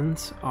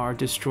factions are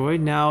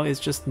destroyed. Now it's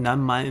just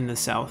Nanman in the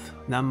south.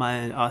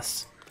 Nanman and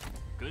us.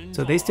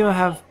 So they still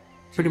have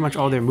pretty much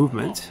all their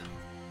movement.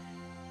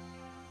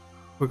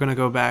 We're gonna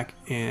go back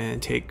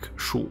and take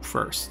Shu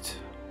first.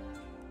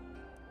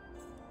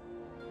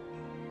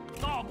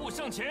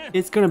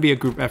 It's gonna be a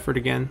group effort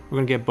again. We're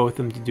gonna get both of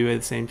them to do it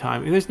at the same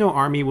time. If there's no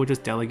army, we'll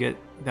just delegate.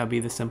 That'll be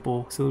the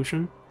simple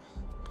solution.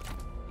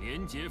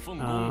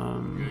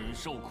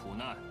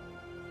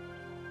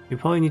 We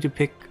probably need to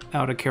pick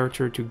out a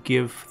character to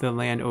give the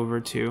land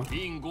over to.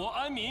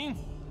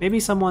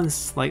 Maybe someone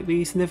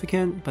slightly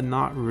significant, but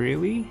not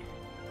really.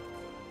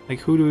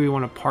 Like, who do we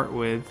want to part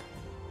with?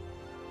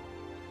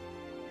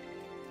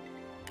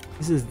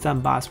 This is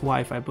Zanba's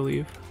wife, I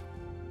believe.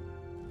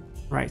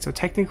 Right, so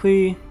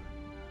technically...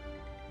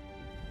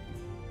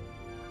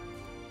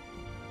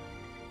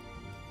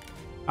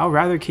 I'll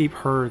rather keep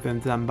her than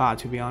Zanba,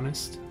 to be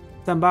honest.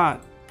 Zanba,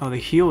 oh, the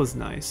heal is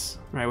nice.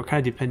 Right, we're kind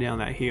of dependent on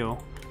that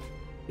heal.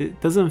 It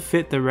doesn't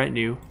fit the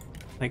retinue,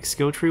 like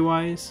skill tree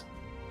wise.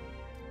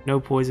 No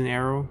poison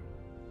arrow,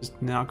 just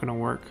not gonna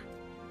work.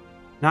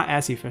 Not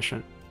as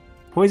efficient.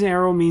 Poison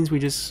arrow means we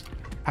just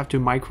have to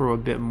micro a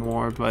bit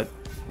more, but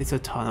it's a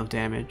ton of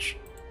damage.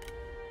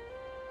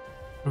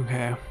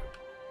 Okay,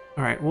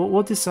 Alright,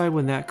 we'll decide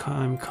when that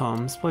time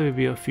comes. Probably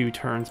be a few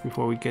turns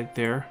before we get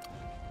there.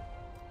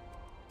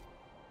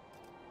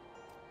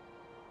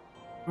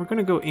 We're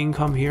gonna go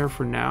income here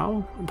for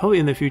now. And probably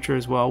in the future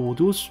as well. We'll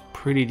do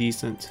pretty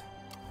decent.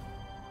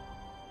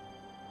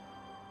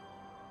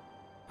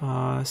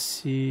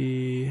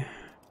 See.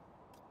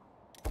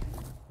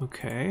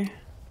 Okay.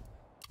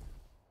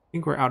 I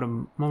think we're out of.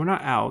 Well, we're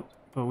not out,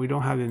 but we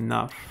don't have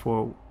enough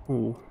for.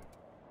 Ooh.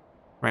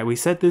 Right, we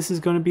said this is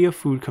going to be a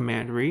food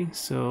commandery,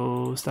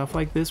 so stuff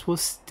like this will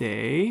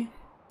stay.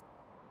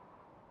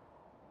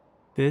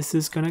 This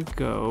is going to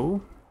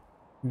go.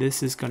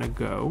 This is going to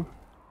go.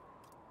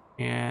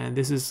 And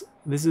this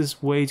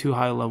is way too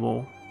high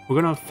level.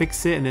 We're going to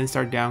fix it and then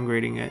start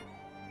downgrading it.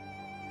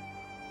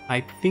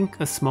 I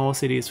think a small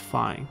city is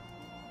fine.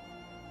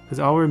 Because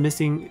all we're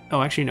missing...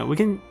 Oh, actually no, we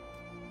can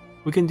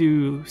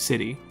do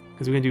city.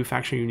 Because we can do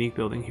faction unique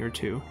building here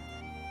too.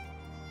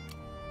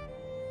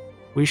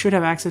 We should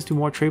have access to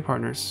more trade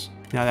partners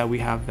now that we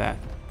have that.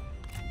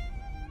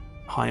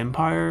 High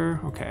Empire,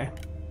 okay.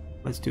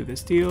 Let's do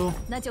this deal.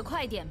 那就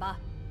快点吧。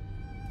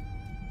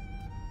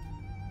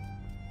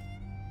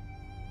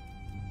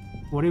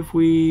 What if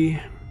we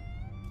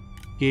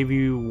gave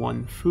you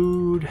 1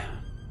 food?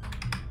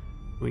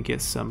 We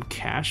get some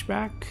cash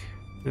back?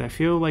 And I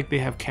feel like they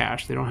have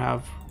cash. They don't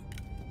have...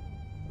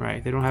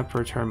 Right, they don't have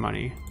per turn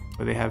money,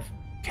 but they have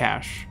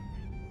cash.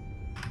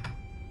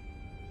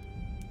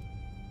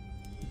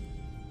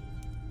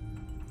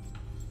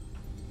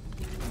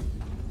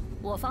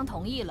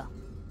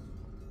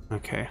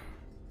 Okay.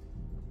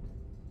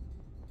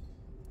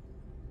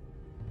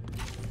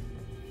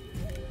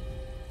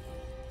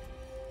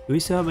 Do we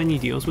still have any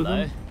deals with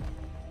them?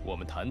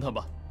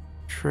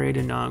 Trade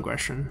and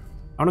non-aggression.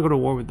 I want to go to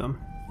war with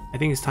them. I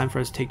think it's time for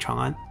us to take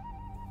Chang'an.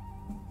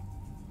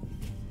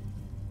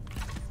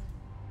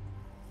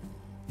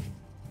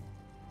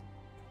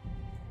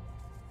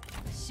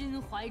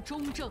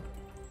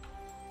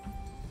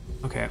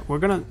 Okay, we're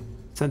gonna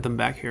send them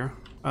back here.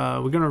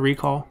 We're gonna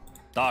recall.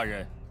 大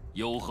人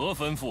有何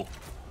吩咐?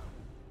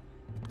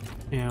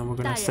 And we're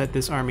gonna set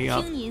this army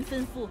up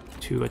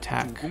to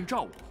attack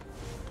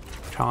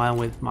Chang'an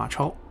with Ma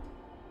Chao.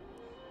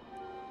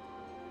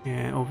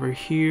 And over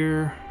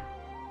here,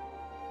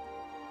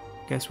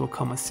 guess we'll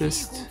come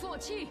assist.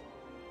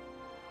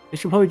 They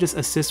should probably just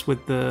assist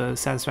with the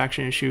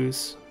satisfaction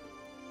issues.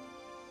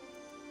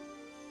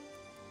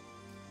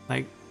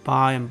 Like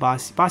Ba and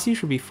Basi. Basi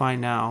should be fine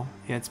now.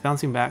 Yeah, it's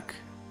bouncing back.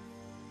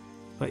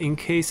 But in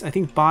case, I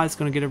think Ba is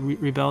going to get a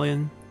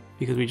rebellion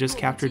because we just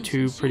captured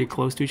 2 pretty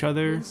close to each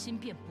other.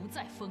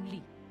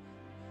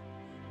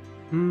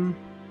 And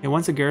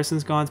once the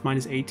garrison's gone, it's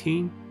minus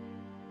 18.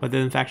 But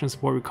then faction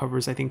support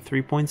recovers, I think,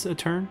 3 points a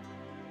turn.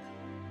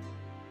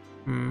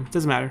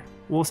 Doesn't matter.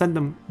 We'll send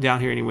them down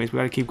here anyways. We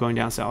got to keep going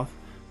down south.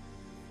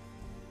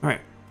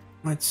 Alright,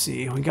 let's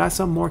see. We got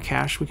some more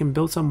cash. We can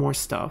build some more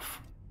stuff.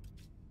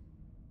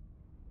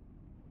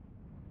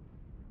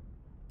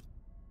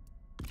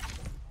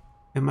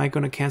 Am I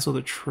going to cancel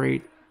the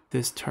trade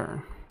this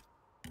turn?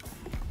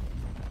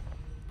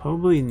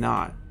 Probably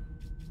not.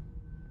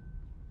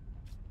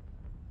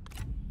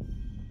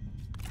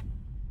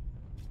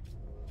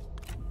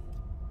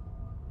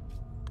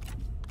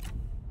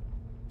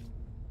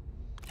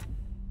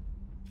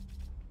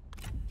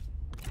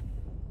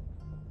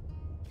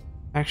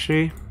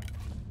 Actually,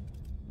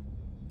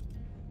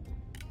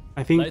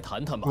 I think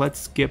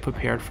let's get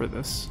prepared for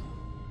this.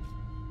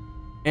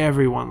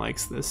 Everyone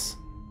likes this.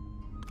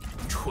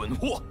 蠢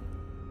货!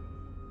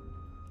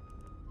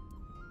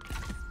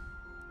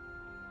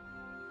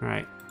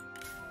 Alright.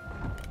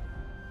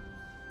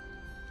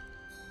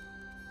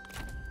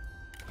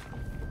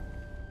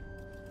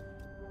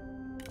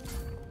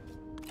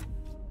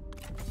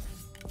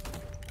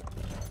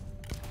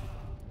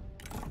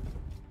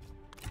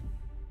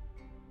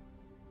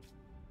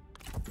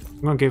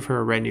 I'm gonna give her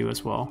a retinue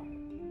as well.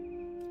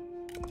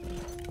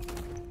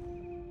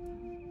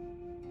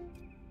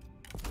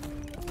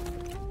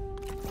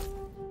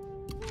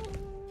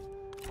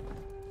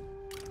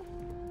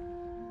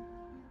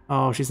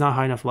 Oh, she's not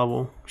high enough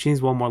level. She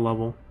needs 1 more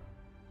level.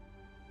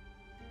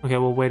 Okay,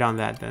 we'll wait on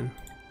that then.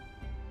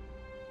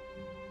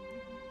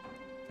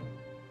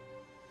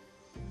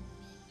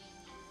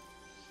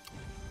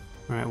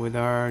 Alright, with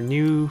our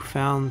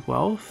newfound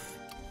wealth,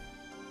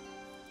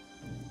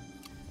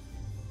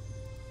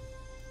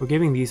 we're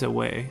giving these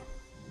away.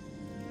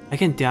 I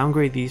can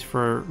downgrade these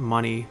for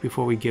money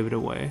before we give it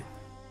away.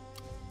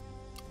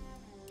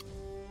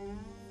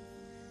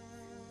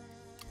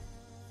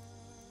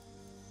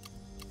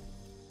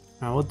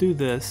 Alright, we'll do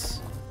this.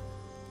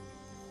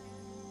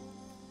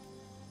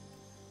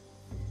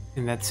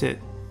 And that's it.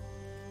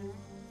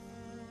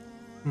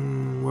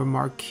 We're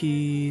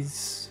marquis.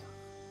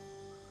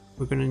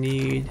 We're gonna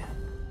need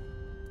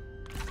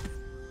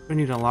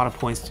a lot of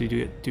points to do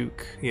it,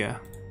 Duke. Yeah.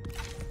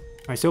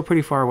 Alright, still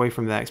pretty far away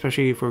from that,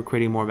 especially if we're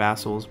creating more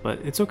vassals, but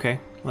it's okay.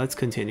 Let's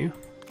continue.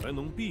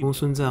 Wu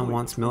Sunzan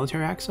wants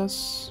military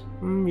access?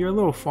 You're a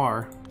little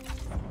far.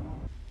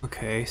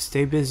 Okay,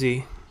 stay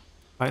busy.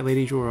 Fight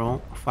Lady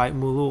Zhurong. Fight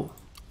Mulu.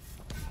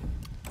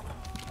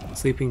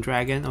 Sleeping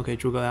Dragon. Okay,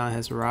 Zhuge Liang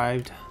has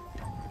arrived.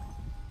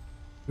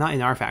 Not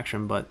in our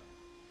faction, but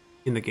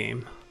in the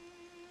game.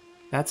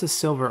 That's a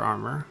silver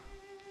armor.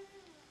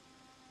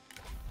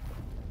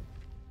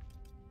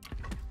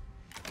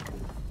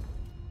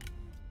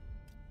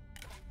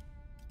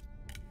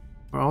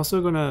 We're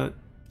also gonna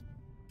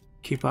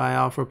keep an eye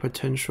out for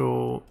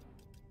potential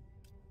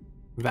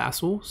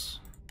vassals.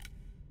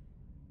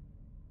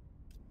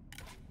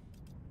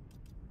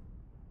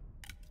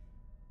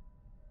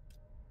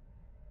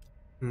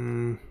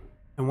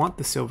 I want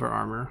the silver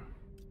armor.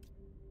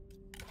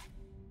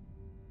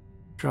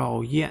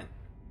 Zhao Yan.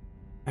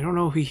 I don't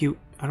know who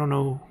I don't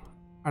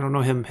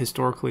know him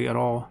historically at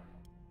all.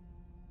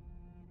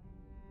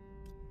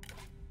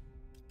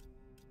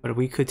 But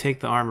we could take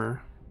the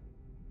armor.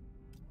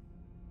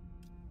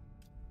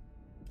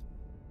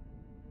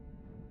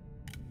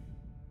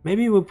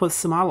 Maybe we'll put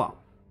Samala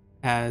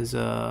as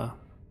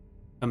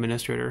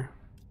administrator.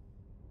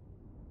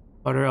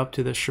 Butter up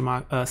to the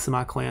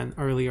Sima clan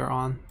earlier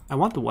on. I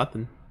want the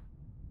weapon.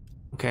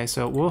 Okay,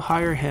 so we'll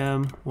hire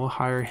him, and we'll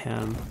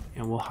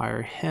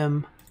hire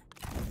him.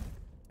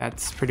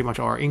 That's pretty much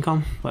all our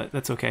income, but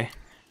that's okay.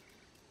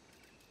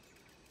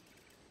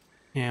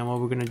 And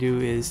what we're gonna do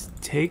is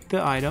take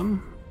the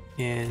item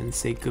and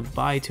say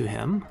goodbye to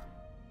him.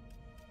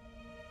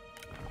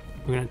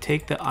 We're gonna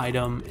take the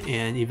item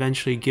and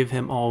eventually give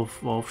him all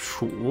of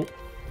Shu.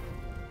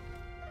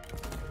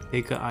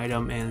 Take the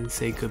item and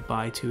say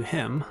goodbye to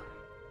him.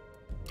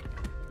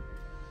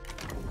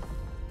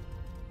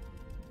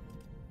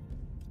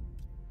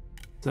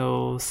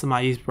 So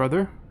Sima Yi's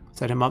brother,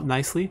 set him up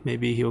nicely.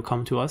 Maybe he'll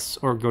come to us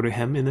or go to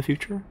him in the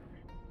future.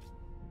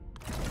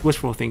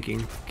 Wishful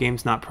thinking.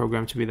 Game's not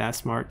programmed to be that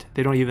smart.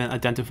 They don't even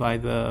identify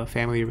the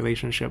family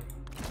relationship.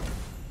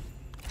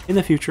 In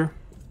the future,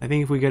 I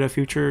think if we get a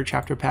future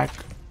chapter pack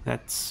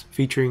that's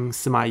featuring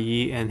Sima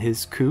Yi and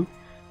his coup,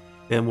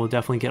 then we'll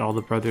definitely get all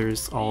the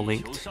brothers all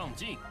linked.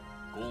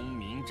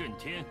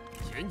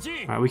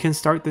 Alright, we can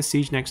start the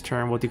siege next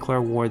turn. We'll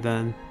declare war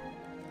then.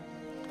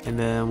 And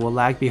then we'll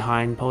lag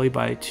behind probably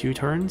by 2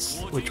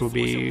 turns, which will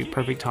be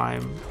perfect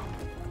time.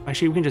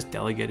 Actually, we can just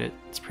delegate it.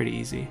 It's pretty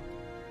easy.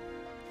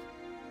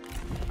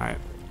 Alright,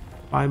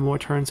 5 more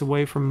turns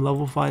away from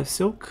level 5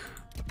 Silk.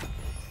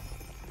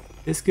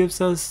 This gives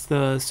us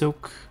the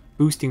Silk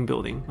boosting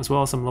building, as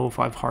well as some level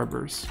 5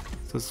 harbors.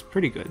 So it's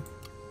pretty good.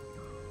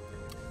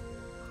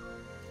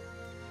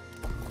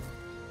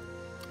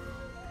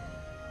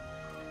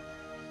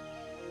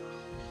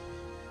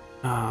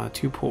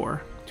 Too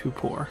poor. Too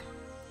poor.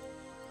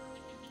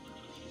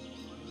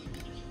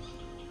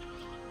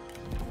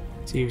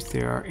 See if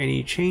there are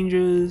any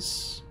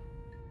changes.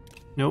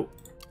 Nope.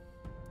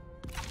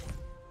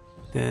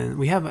 Then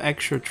we have an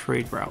extra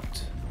trade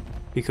route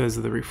because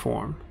of the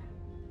reform.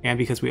 And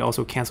because we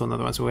also cancel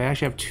another one. So we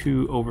actually have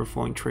 2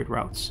 overflowing trade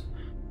routes.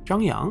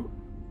 Chang'an.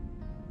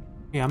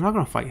 Yeah, I'm not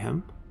going to fight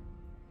him.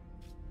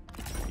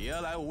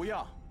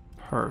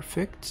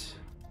 Perfect.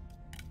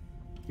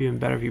 Even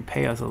better if you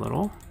pay us a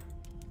little.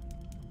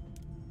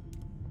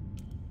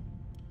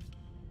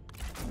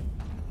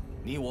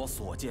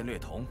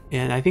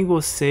 And I think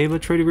we'll save a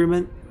trade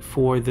agreement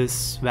for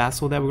this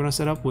vassal that we're going to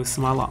set up with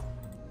Samala.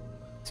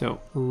 So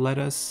let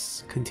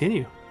us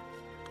continue.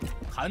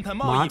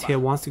 Ma Tie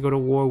wants to go to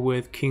war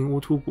with King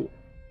Wutugu.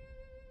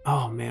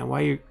 Oh man,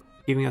 why are you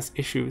giving us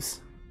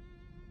issues?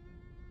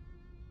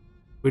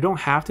 We don't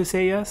have to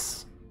say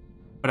yes,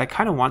 but I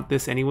kind of want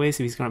this anyways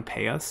if he's going to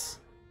pay us.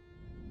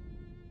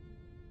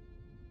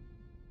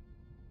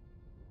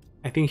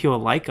 I think he'll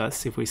like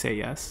us if we say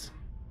yes.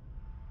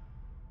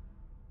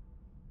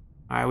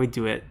 Alright, we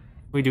do it.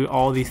 We do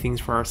all these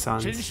things for our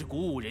sons. I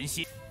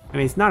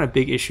mean, it's not a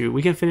big issue.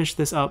 We can finish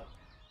this up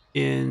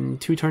in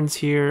 2 turns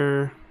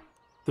here,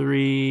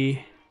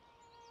 3,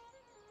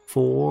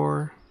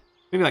 4,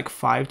 maybe like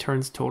 5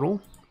 turns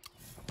total.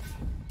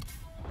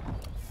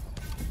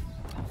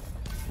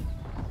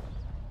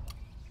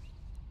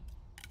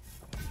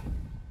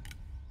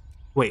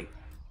 Wait,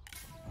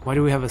 why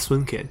do we have a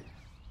Sun kid?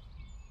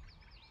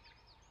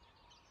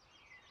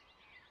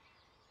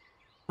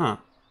 Huh.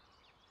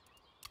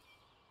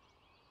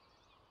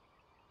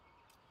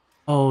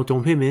 Oh,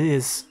 Dong Peimin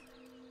is...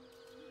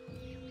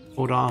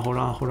 Hold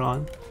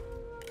on.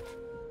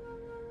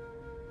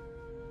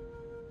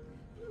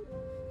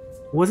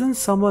 Wasn't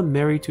someone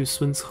married to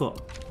Sun Ce?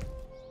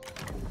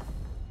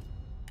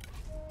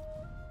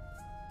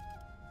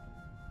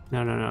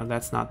 No,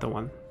 that's not the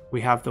one.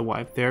 We have the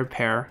wife. They're a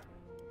pair.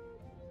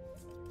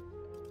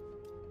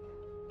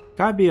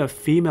 Gotta be a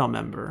female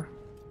member,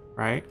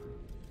 right?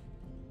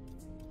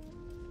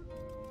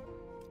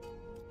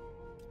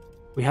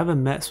 We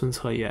haven't met Sun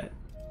Ce yet.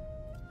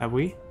 Have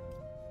we?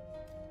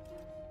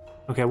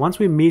 Okay, once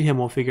we meet him,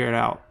 we'll figure it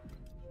out.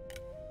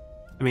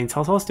 I mean,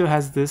 Cao Cao still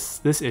has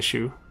this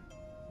issue.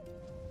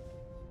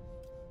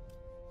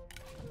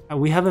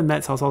 We haven't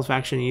met Cao Cao's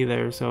faction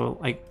either, so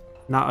like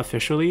not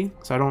officially.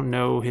 So I don't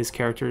know his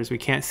characters. We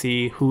can't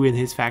see who in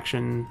his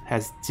faction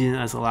has Jin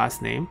as a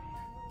last name.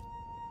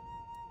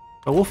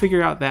 But we'll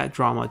figure out that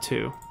drama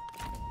too.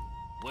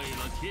 为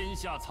了天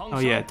下苍 Oh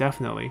生， yeah,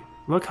 definitely.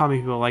 Look how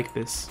many people like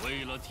this.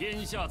 为了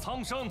天下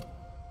苍生，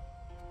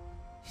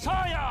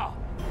杀呀！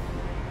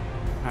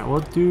 Alright,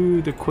 we'll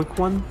do the quick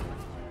one.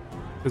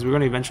 Because we're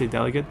going to eventually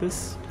delegate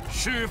this.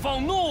 释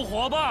放怒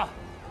火吧！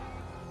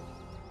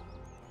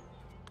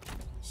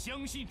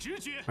相信直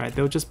觉。 Alright,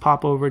 they'll just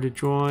pop over to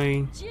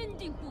join. 坚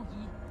定不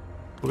移。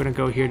 We're going to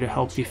go here to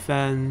help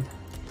defend.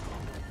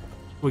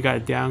 We got to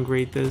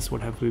downgrade this.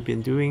 What have we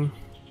been doing?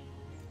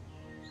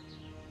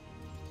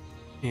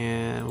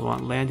 And we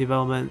want land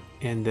development,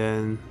 and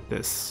then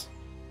this.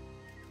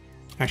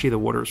 Actually, the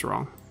water's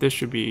wrong. This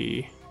should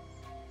be...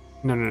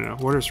 No.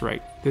 Water's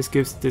right. This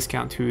gives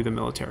discount to the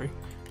military.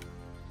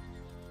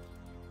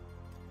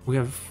 We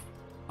have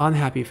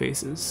unhappy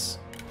faces.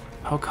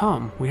 How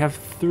come? We have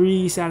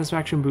 3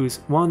 satisfaction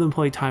boosts. One of them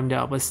probably timed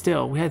out, but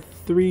still, we had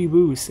 3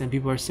 boosts and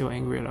people are still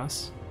angry at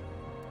us.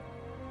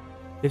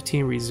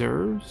 15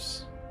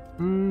 reserves?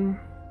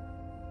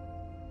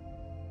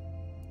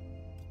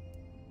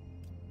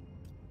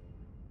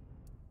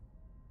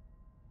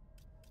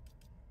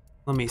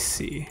 Let me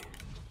see.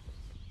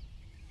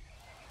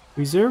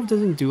 Reserve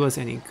doesn't do us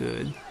any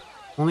good.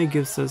 Only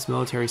gives us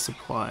military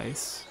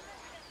supplies.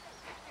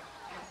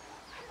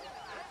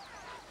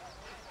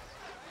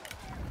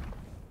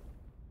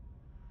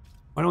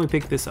 Why don't we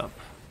pick this up?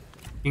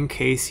 In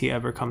case he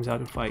ever comes out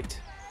to fight.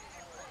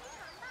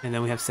 And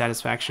then we have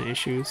satisfaction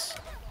issues.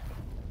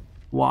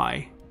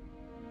 Why?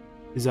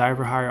 Desire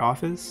for higher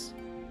office?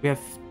 We have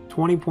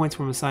 20 points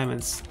from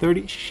assignments.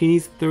 30. She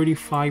needs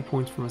 35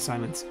 points from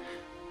assignments.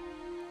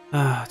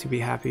 To be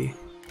happy.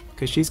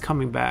 Because she's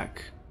coming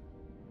back.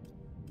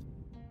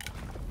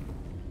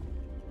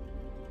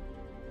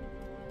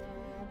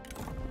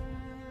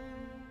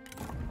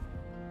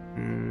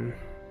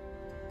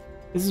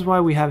 This is why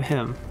we have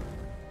him.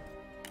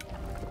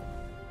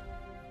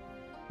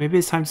 Maybe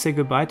it's time to say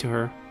goodbye to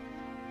her.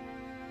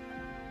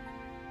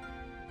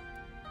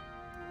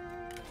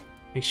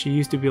 Like, she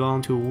used to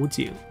belong to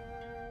Wujing.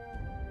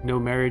 No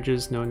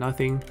marriages, no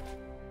nothing.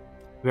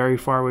 Very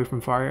far away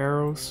from fire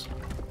arrows.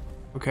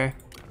 Okay,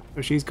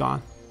 so she's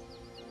gone.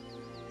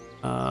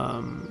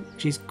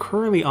 She's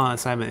currently on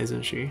assignment,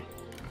 isn't she?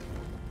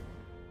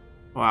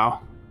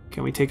 Wow.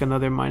 Can we take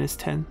another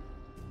 -10?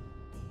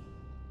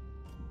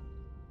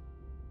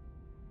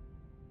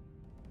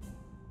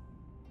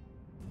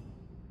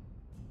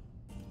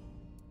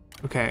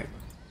 Okay.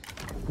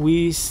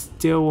 We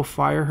still will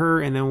fire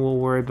her and then we'll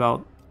worry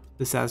about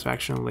the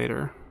satisfaction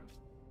later.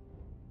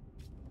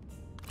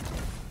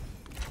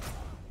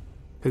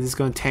 Because it's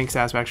going to tank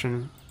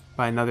satisfaction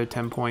by another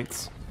 10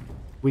 points.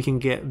 We can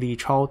get Li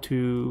Chao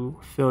to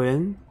fill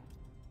in.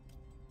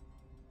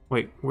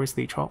 Wait, where's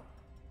Li Chao?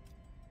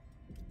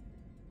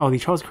 Oh, Li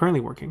Chao is currently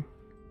working.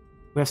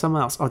 We have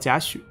someone else. Oh,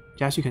 Jiaxu.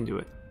 Jiaxu can do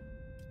it.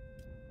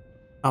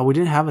 Oh, we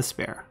didn't have a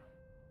spare.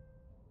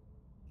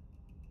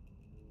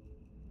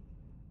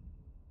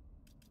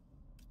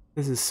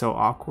 This is so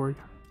awkward.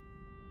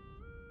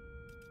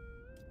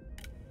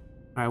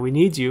 Alright, we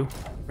need you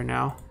for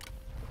now.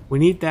 We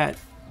need that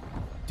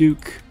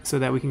Duke so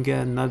that we can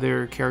get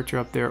another character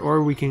up there,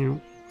 or we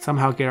can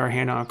somehow get our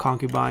hand on a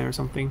concubine or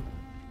something.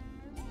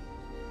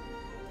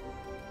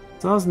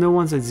 As long as no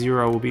one's at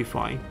 0, we'll be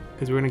fine.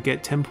 Because we're going to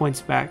get 10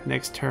 points back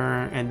next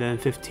turn and then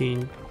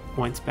 15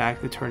 points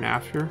back the turn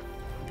after.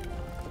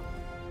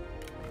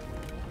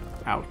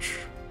 Ouch.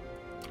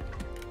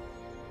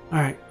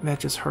 Alright, that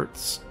just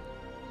hurts.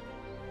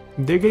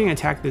 They're getting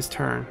attacked this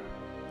turn.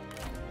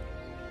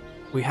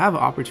 We have an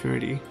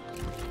opportunity.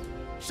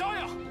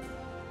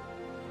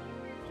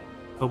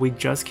 But we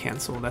just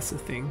cancel, that's the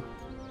thing.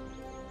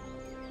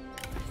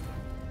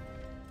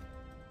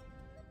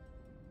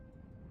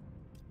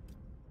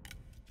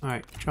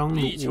 Alright,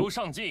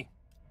 Zhang.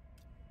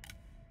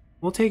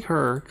 We'll take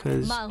her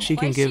because she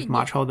can give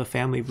Ma Chao the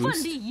family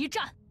boost.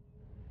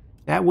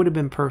 That would have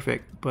been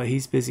perfect, but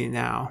he's busy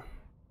now.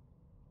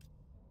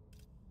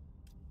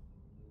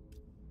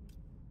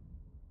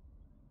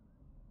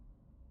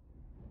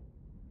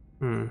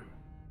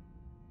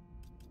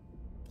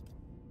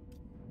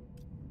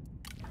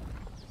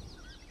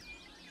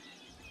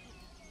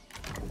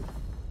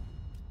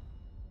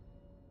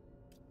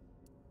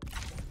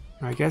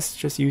 I guess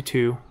just you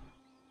two.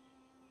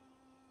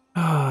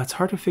 It's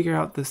hard to figure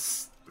out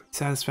this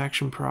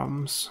satisfaction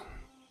problems.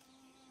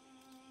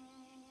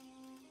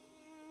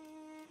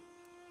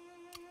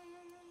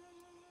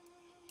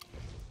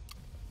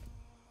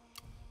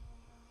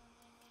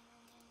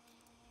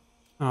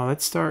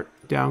 Let's start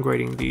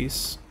downgrading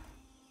these.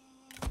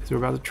 Because we're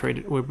about to trade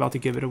it, we're about to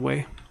give it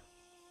away.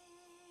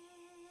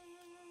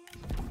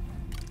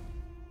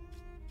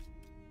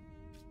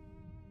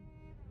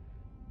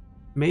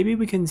 Maybe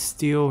we can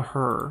steal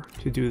her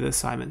to do the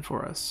assignment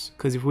for us.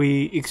 Because if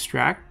we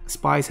extract,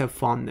 spies have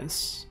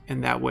fondness.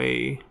 And that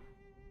way...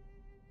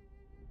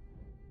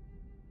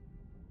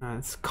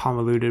 it's a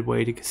convoluted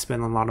way to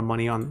spend a lot of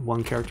money on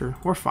one character.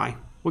 We're fine.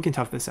 We can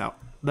tough this out.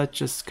 Let's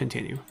just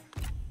continue.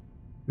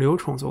 Liu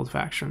Chong's old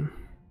faction.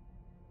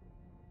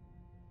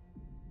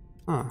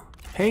 Huh.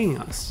 paying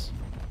us.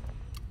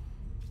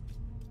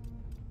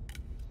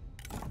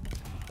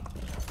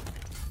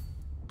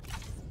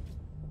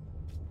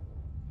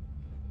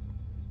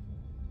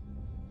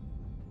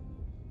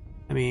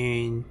 I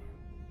mean,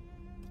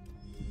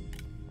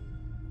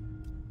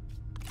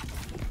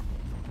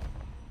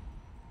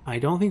 I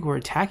don't think we're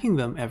attacking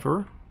them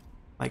ever.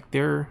 Like,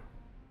 they're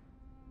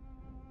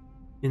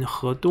in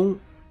Hedong,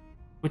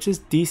 which is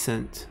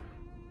decent.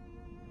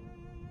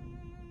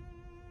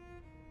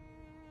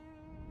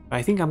 But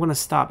I think I'm gonna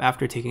stop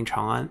after taking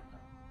Chang'an.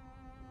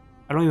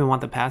 I don't even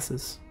want the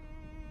passes.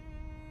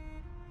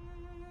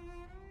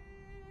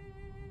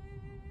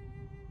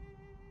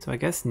 So I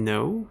guess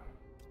no.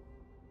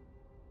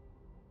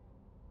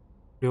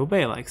 Liu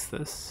Bei likes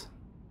this.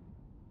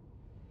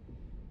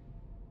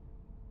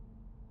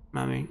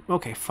 I mean,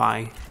 okay,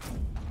 fine.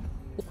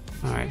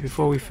 Alright,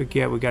 before we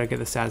forget, we gotta get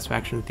the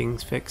satisfaction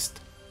things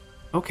fixed.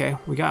 Okay,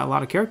 we got a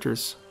lot of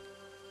characters.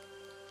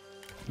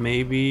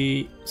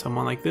 Maybe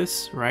someone like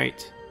this,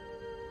 right?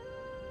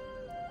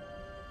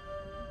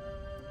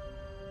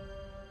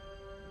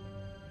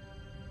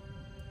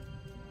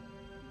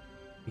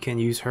 We can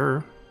use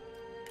her.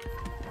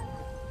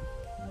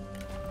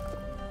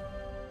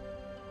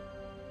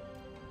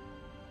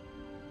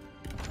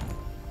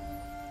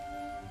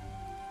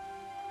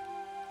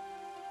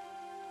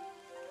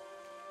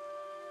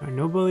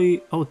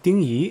 Nobody. Oh,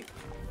 Ding Yi.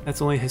 That's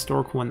the only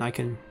historical one I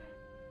can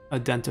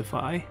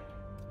identify.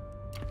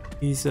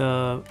 He's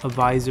a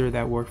advisor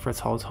that worked for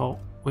Cao Cao.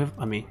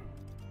 I mean,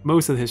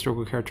 most of the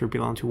historical characters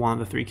belong to one of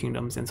the three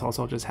kingdoms, and Cao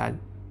Cao just had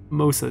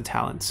most of the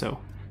talent, so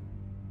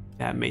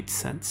that made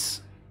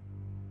sense.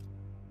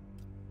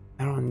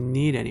 I don't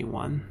need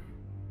anyone.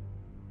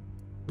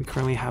 We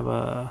currently have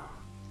a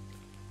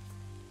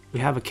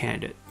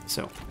candidate,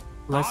 so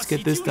let's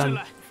get this done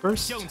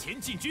first.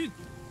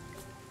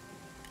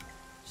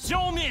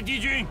 消灭敌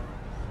军。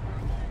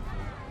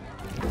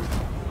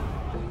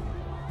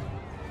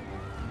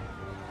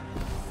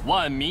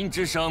万民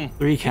之声，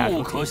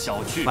不可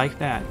小觑。Like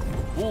that.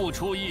 不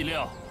出意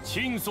料，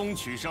轻松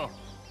取胜。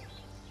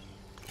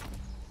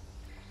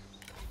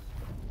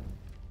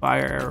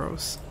Fire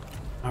arrows.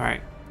 All right,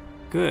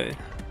 good.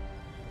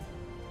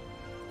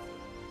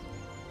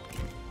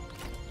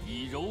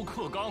 以柔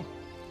克刚。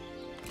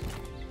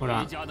 Hold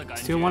on.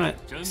 Still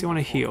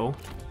wanna heal.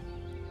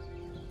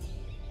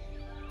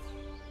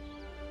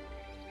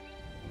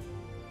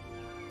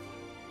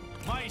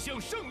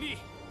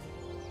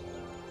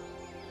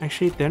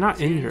 Actually, they're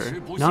not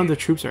injured. None of the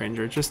troops are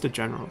injured, just the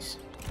generals.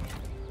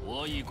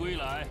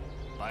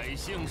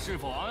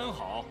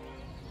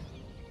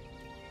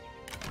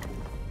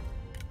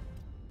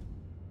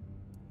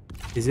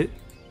 Is it?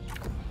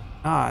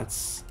 Ah,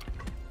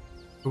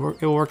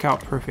 it'll work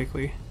out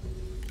perfectly.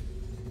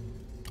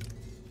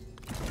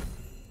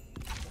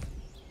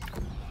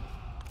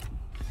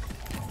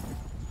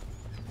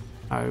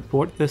 I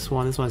bought this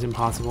one. This one's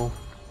impossible.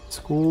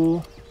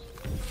 School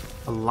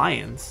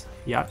Alliance.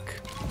 Yuck.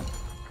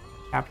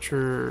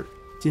 Capture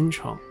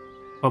Jincheng.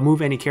 Oh,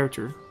 move any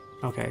character.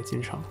 Okay,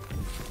 Jincheng.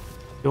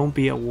 Don't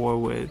be at war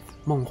with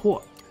Meng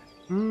Huo.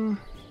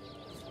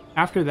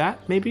 After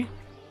that, maybe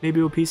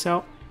we'll peace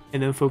out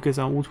and then focus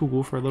on Wu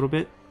Tugu for a little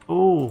bit.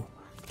 Oh,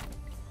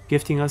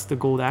 gifting us the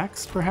gold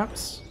axe,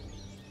 perhaps.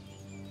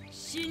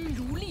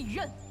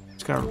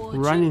 Just gotta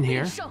run in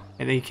here,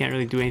 and then he can't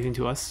really do anything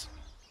to us.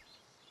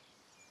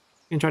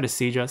 You can try to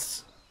siege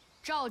us.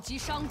 召集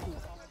商贾，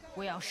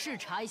我要视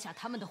察一下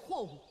他们的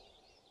货物。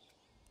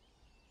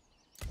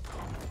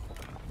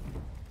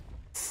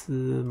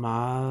司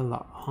马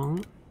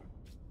朗。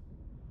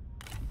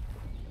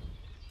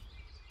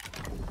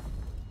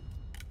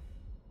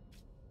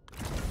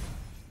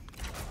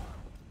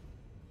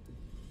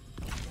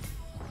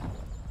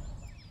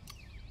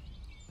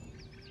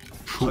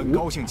很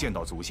高兴见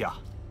到足下。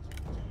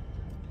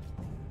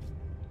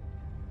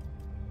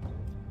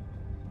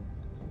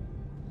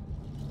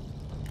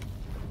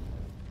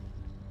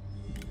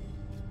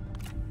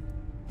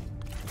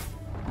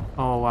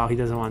 Oh wow, he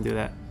doesn't want to do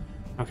that.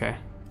 Okay.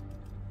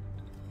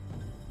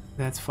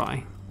 That's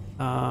fine.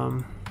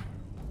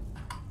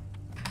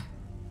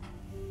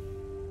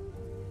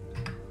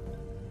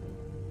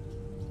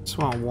 Just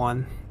want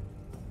 1,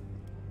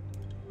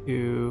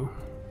 2,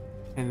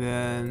 and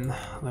then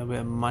a little bit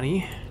of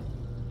money.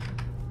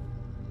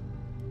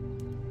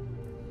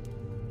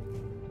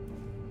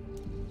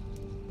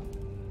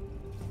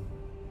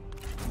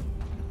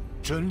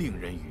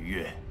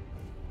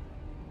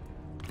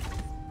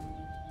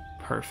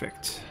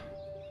 Perfect.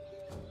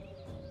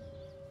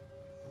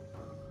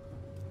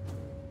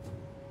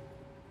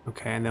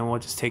 Okay, and then we'll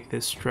just take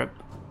this strip.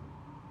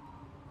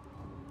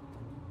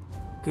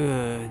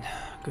 Good,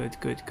 good,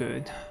 good,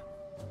 good.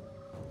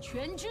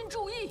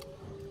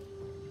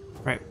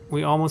 Right,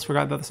 we almost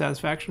forgot about the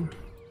satisfaction.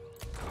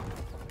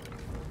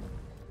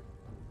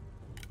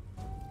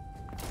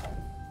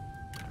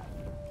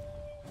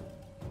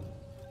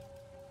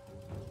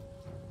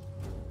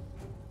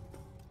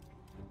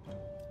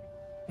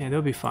 Yeah,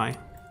 they'll be fine.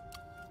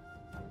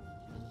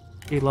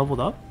 He leveled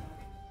up?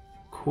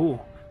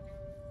 Cool.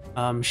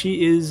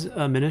 She is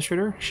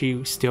administrator.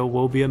 She still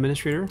will be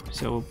administrator,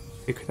 so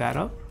pick that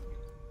up.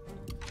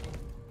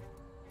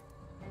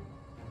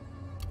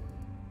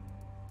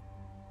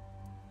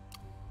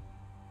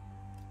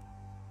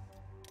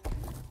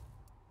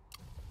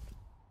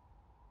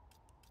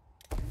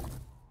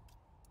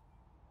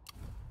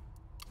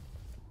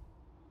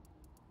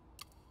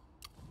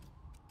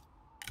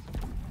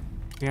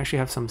 We actually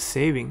have some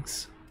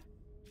savings.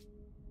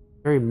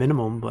 Very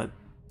minimum, but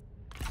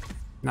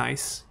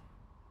nice.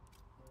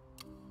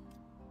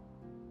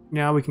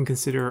 Now we can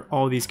consider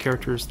all these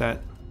characters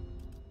that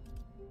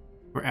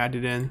were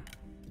added in.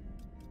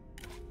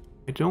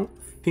 I don't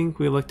think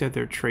we looked at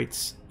their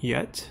traits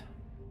yet.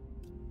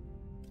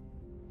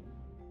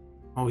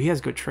 Oh, he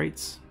has good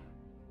traits.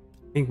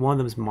 I think one of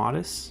them is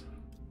modest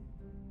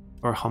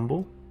or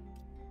humble.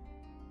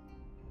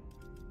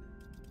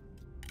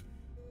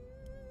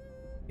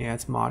 Yeah,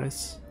 it's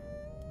modest.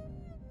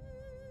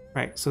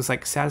 Right, so it's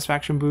like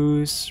satisfaction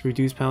boost,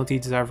 reduced penalty,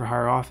 desire for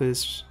higher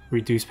office,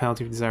 reduced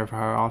penalty for desire for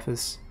higher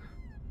office.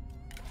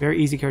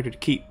 Very easy character to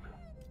keep.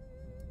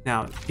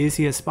 Now, is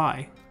he a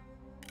spy?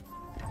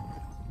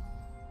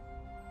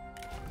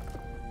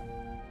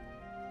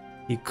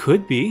 He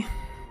could be.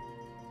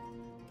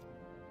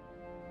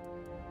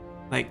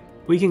 Like,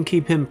 we can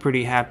keep him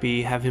pretty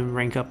happy, have him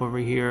rank up over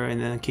here, and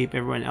then keep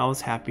everyone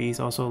else happy. He's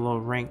also a low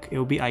rank. It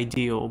would be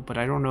ideal, but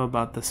I don't know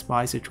about the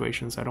spy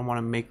situations. I don't want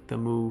to make the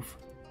move.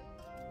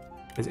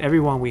 Because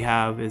everyone we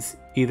have is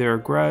either a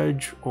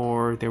grudge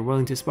or they're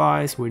willing to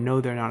spy, so we know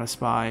they're not a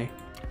spy.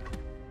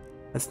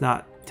 Let's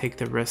not take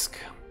the risk.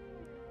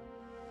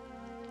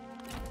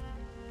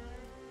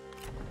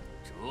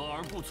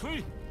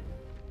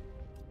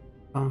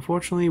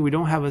 Unfortunately, we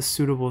don't have a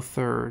suitable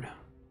third.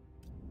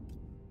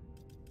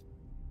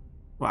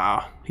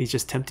 Wow, he's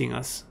just tempting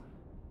us.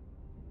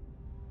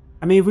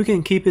 I mean, if we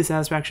can keep his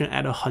satisfaction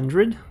at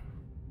 100,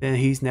 then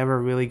he's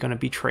never really gonna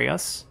betray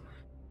us.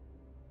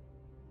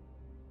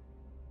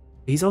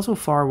 He's also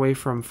far away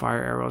from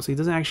fire arrows, so he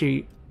doesn't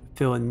actually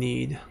feel a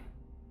need.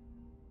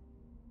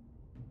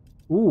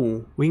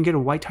 Ooh, we can get a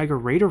White Tiger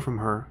Raider from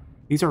her.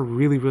 These are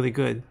really, really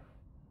good.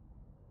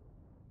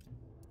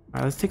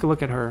 Alright, let's take a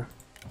look at her.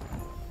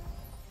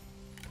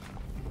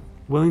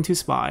 Willing to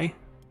spy.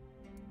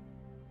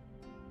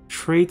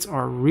 Traits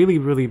are really,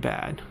 really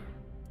bad.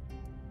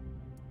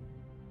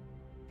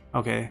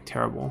 Okay,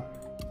 terrible.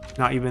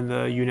 Not even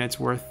the unit's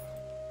worth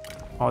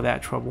all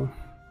that trouble.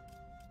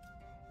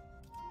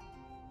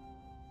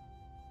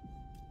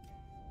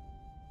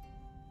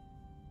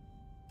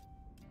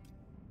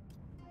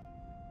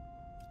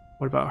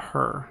 What about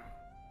her?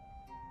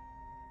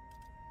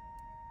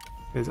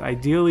 Because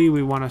ideally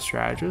we want a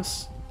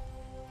strategist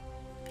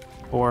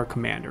or a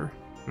commander.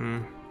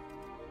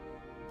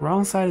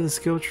 Wrong side of the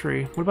skill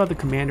tree. What about the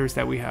commanders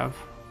that we have?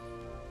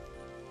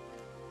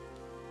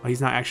 Oh,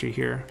 he's not actually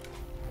here.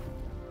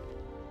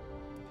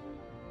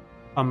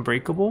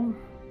 Unbreakable?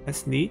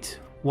 That's neat.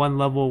 One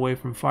level away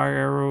from fire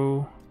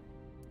arrow.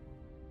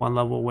 One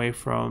level away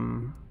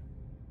from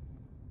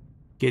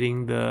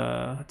getting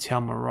the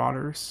Qiang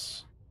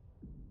Marauders.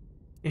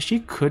 Yeah,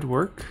 she could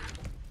work.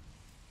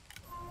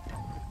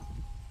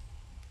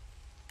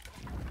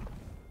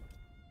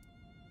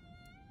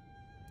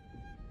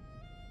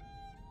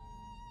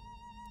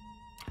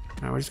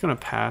 Now we're just gonna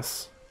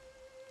pass.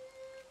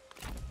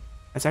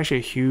 That's actually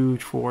a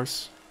huge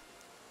force.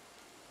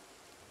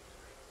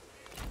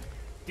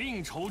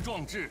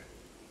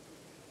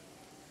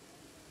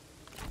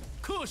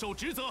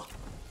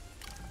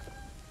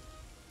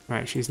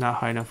 Right, she's not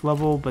high enough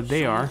level, but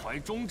they are.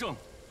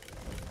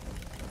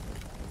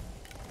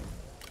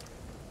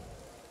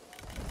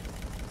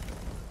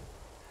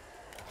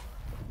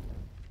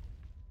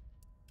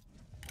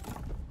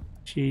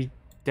 She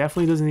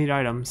definitely doesn't need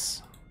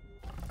items.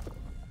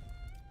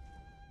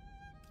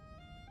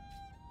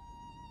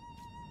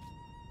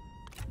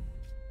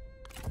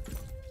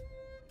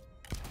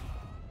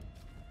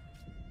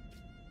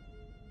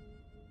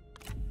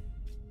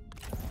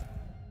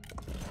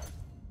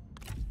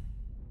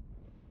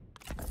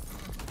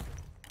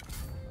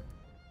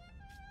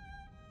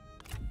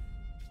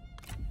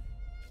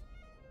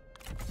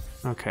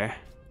 Okay.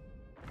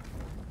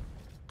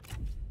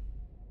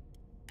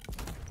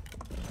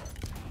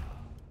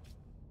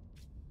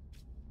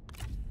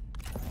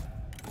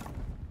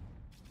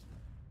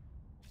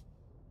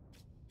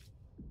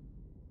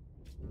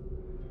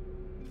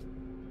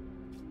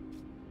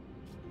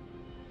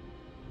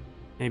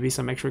 Maybe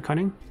some extra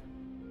cunning?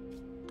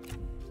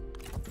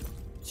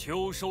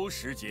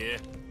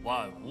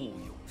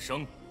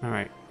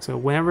 Alright, so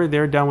whenever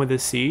they're done with the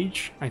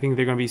siege, I think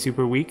they're going to be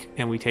super weak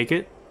and we take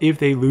it. If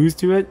they lose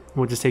to it,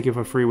 we'll just take it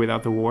for free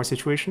without the war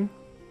situation.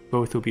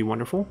 Both will be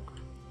wonderful.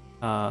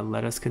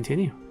 Let us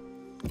continue.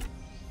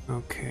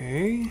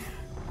 Okay.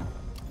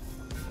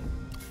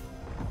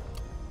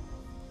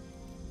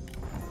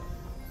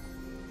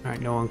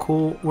 Alright, no one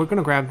cool. We're going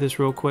to grab this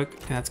real quick,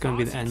 and that's going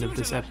to be the end of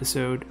this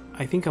episode.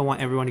 I think I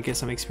want everyone to get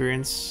some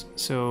experience,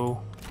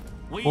 so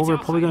what we're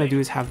probably going to do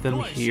is have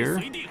them here,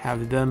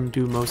 have them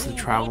do most of the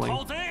traveling.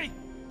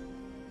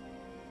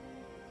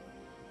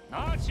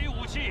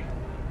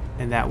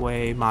 and that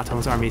way Ma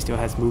Teng's army still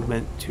has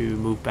movement to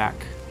move back.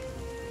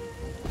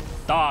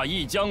 大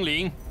义将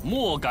临，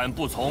莫敢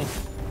不从。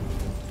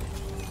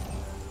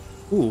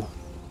 Ooh,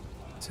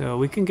 so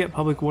we can get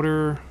public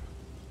order.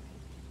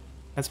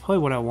 That's probably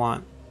what I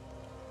want.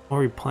 Or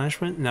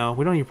replenishment? No,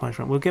 we don't need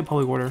replenishment. We'll get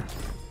public order.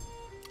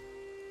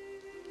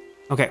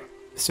 Okay,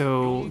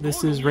 so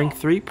this is rank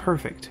 3.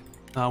 Perfect.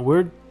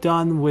 We're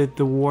done with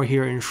the war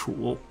here in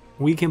Shu.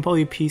 We can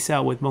probably peace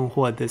out with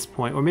Menghuo at this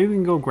point, or maybe we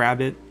can go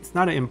grab it. It's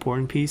not an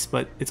important piece,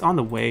 but it's on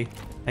the way.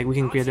 Like, we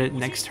can get it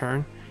next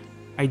turn.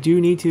 I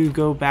do need to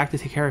go back to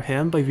take care of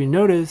him, but if you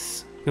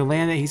notice, the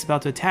land that he's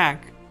about to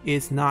attack,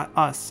 it's not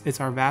us,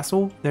 it's our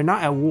vassal. They're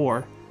not at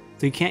war,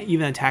 so you can't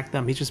even attack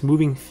them. He's just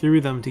moving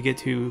through them to get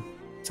to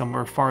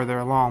somewhere farther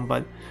along,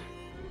 but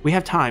we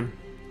have time.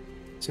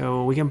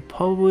 So we can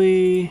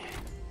probably...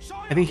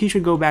 I think he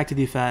should go back to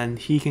defend.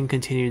 He can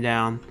continue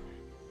down.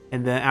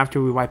 And then after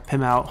we wipe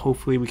him out,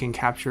 hopefully we can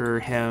capture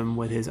him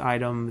with his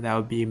item. That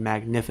would be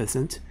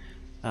magnificent.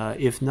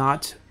 If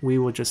not, we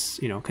will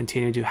just,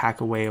 continue to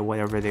hack away at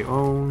whatever they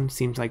own.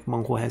 Seems like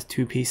Menghuo has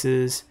 2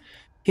 pieces.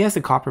 He has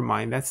the copper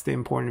mine. That's the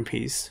important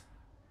piece.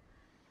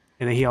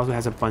 And then he also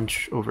has a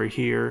bunch over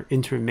here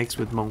intermixed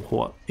with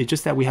Menghuo. It's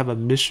just that we have a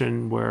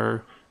mission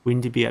where we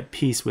need to be at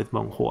peace with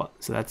Menghuo.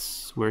 So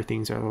that's where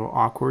things are a little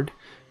awkward.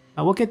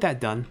 We'll get that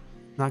done.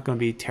 Not going to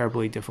be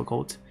terribly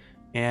difficult.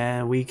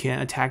 And we can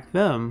attack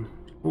them.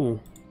 Ooh,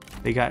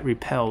 they got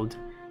repelled.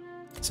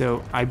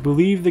 So I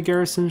believe the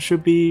garrison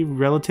should be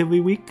relatively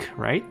weak,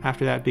 right?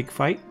 After that big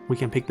fight, we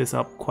can pick this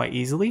up quite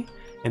easily.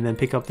 And then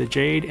pick up the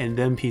Jade and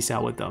then peace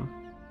out with them.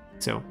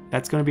 So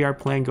that's going to be our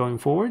plan going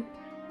forward.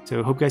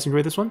 So hope you guys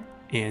enjoyed this one.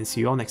 And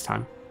see you all next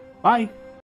time. Bye!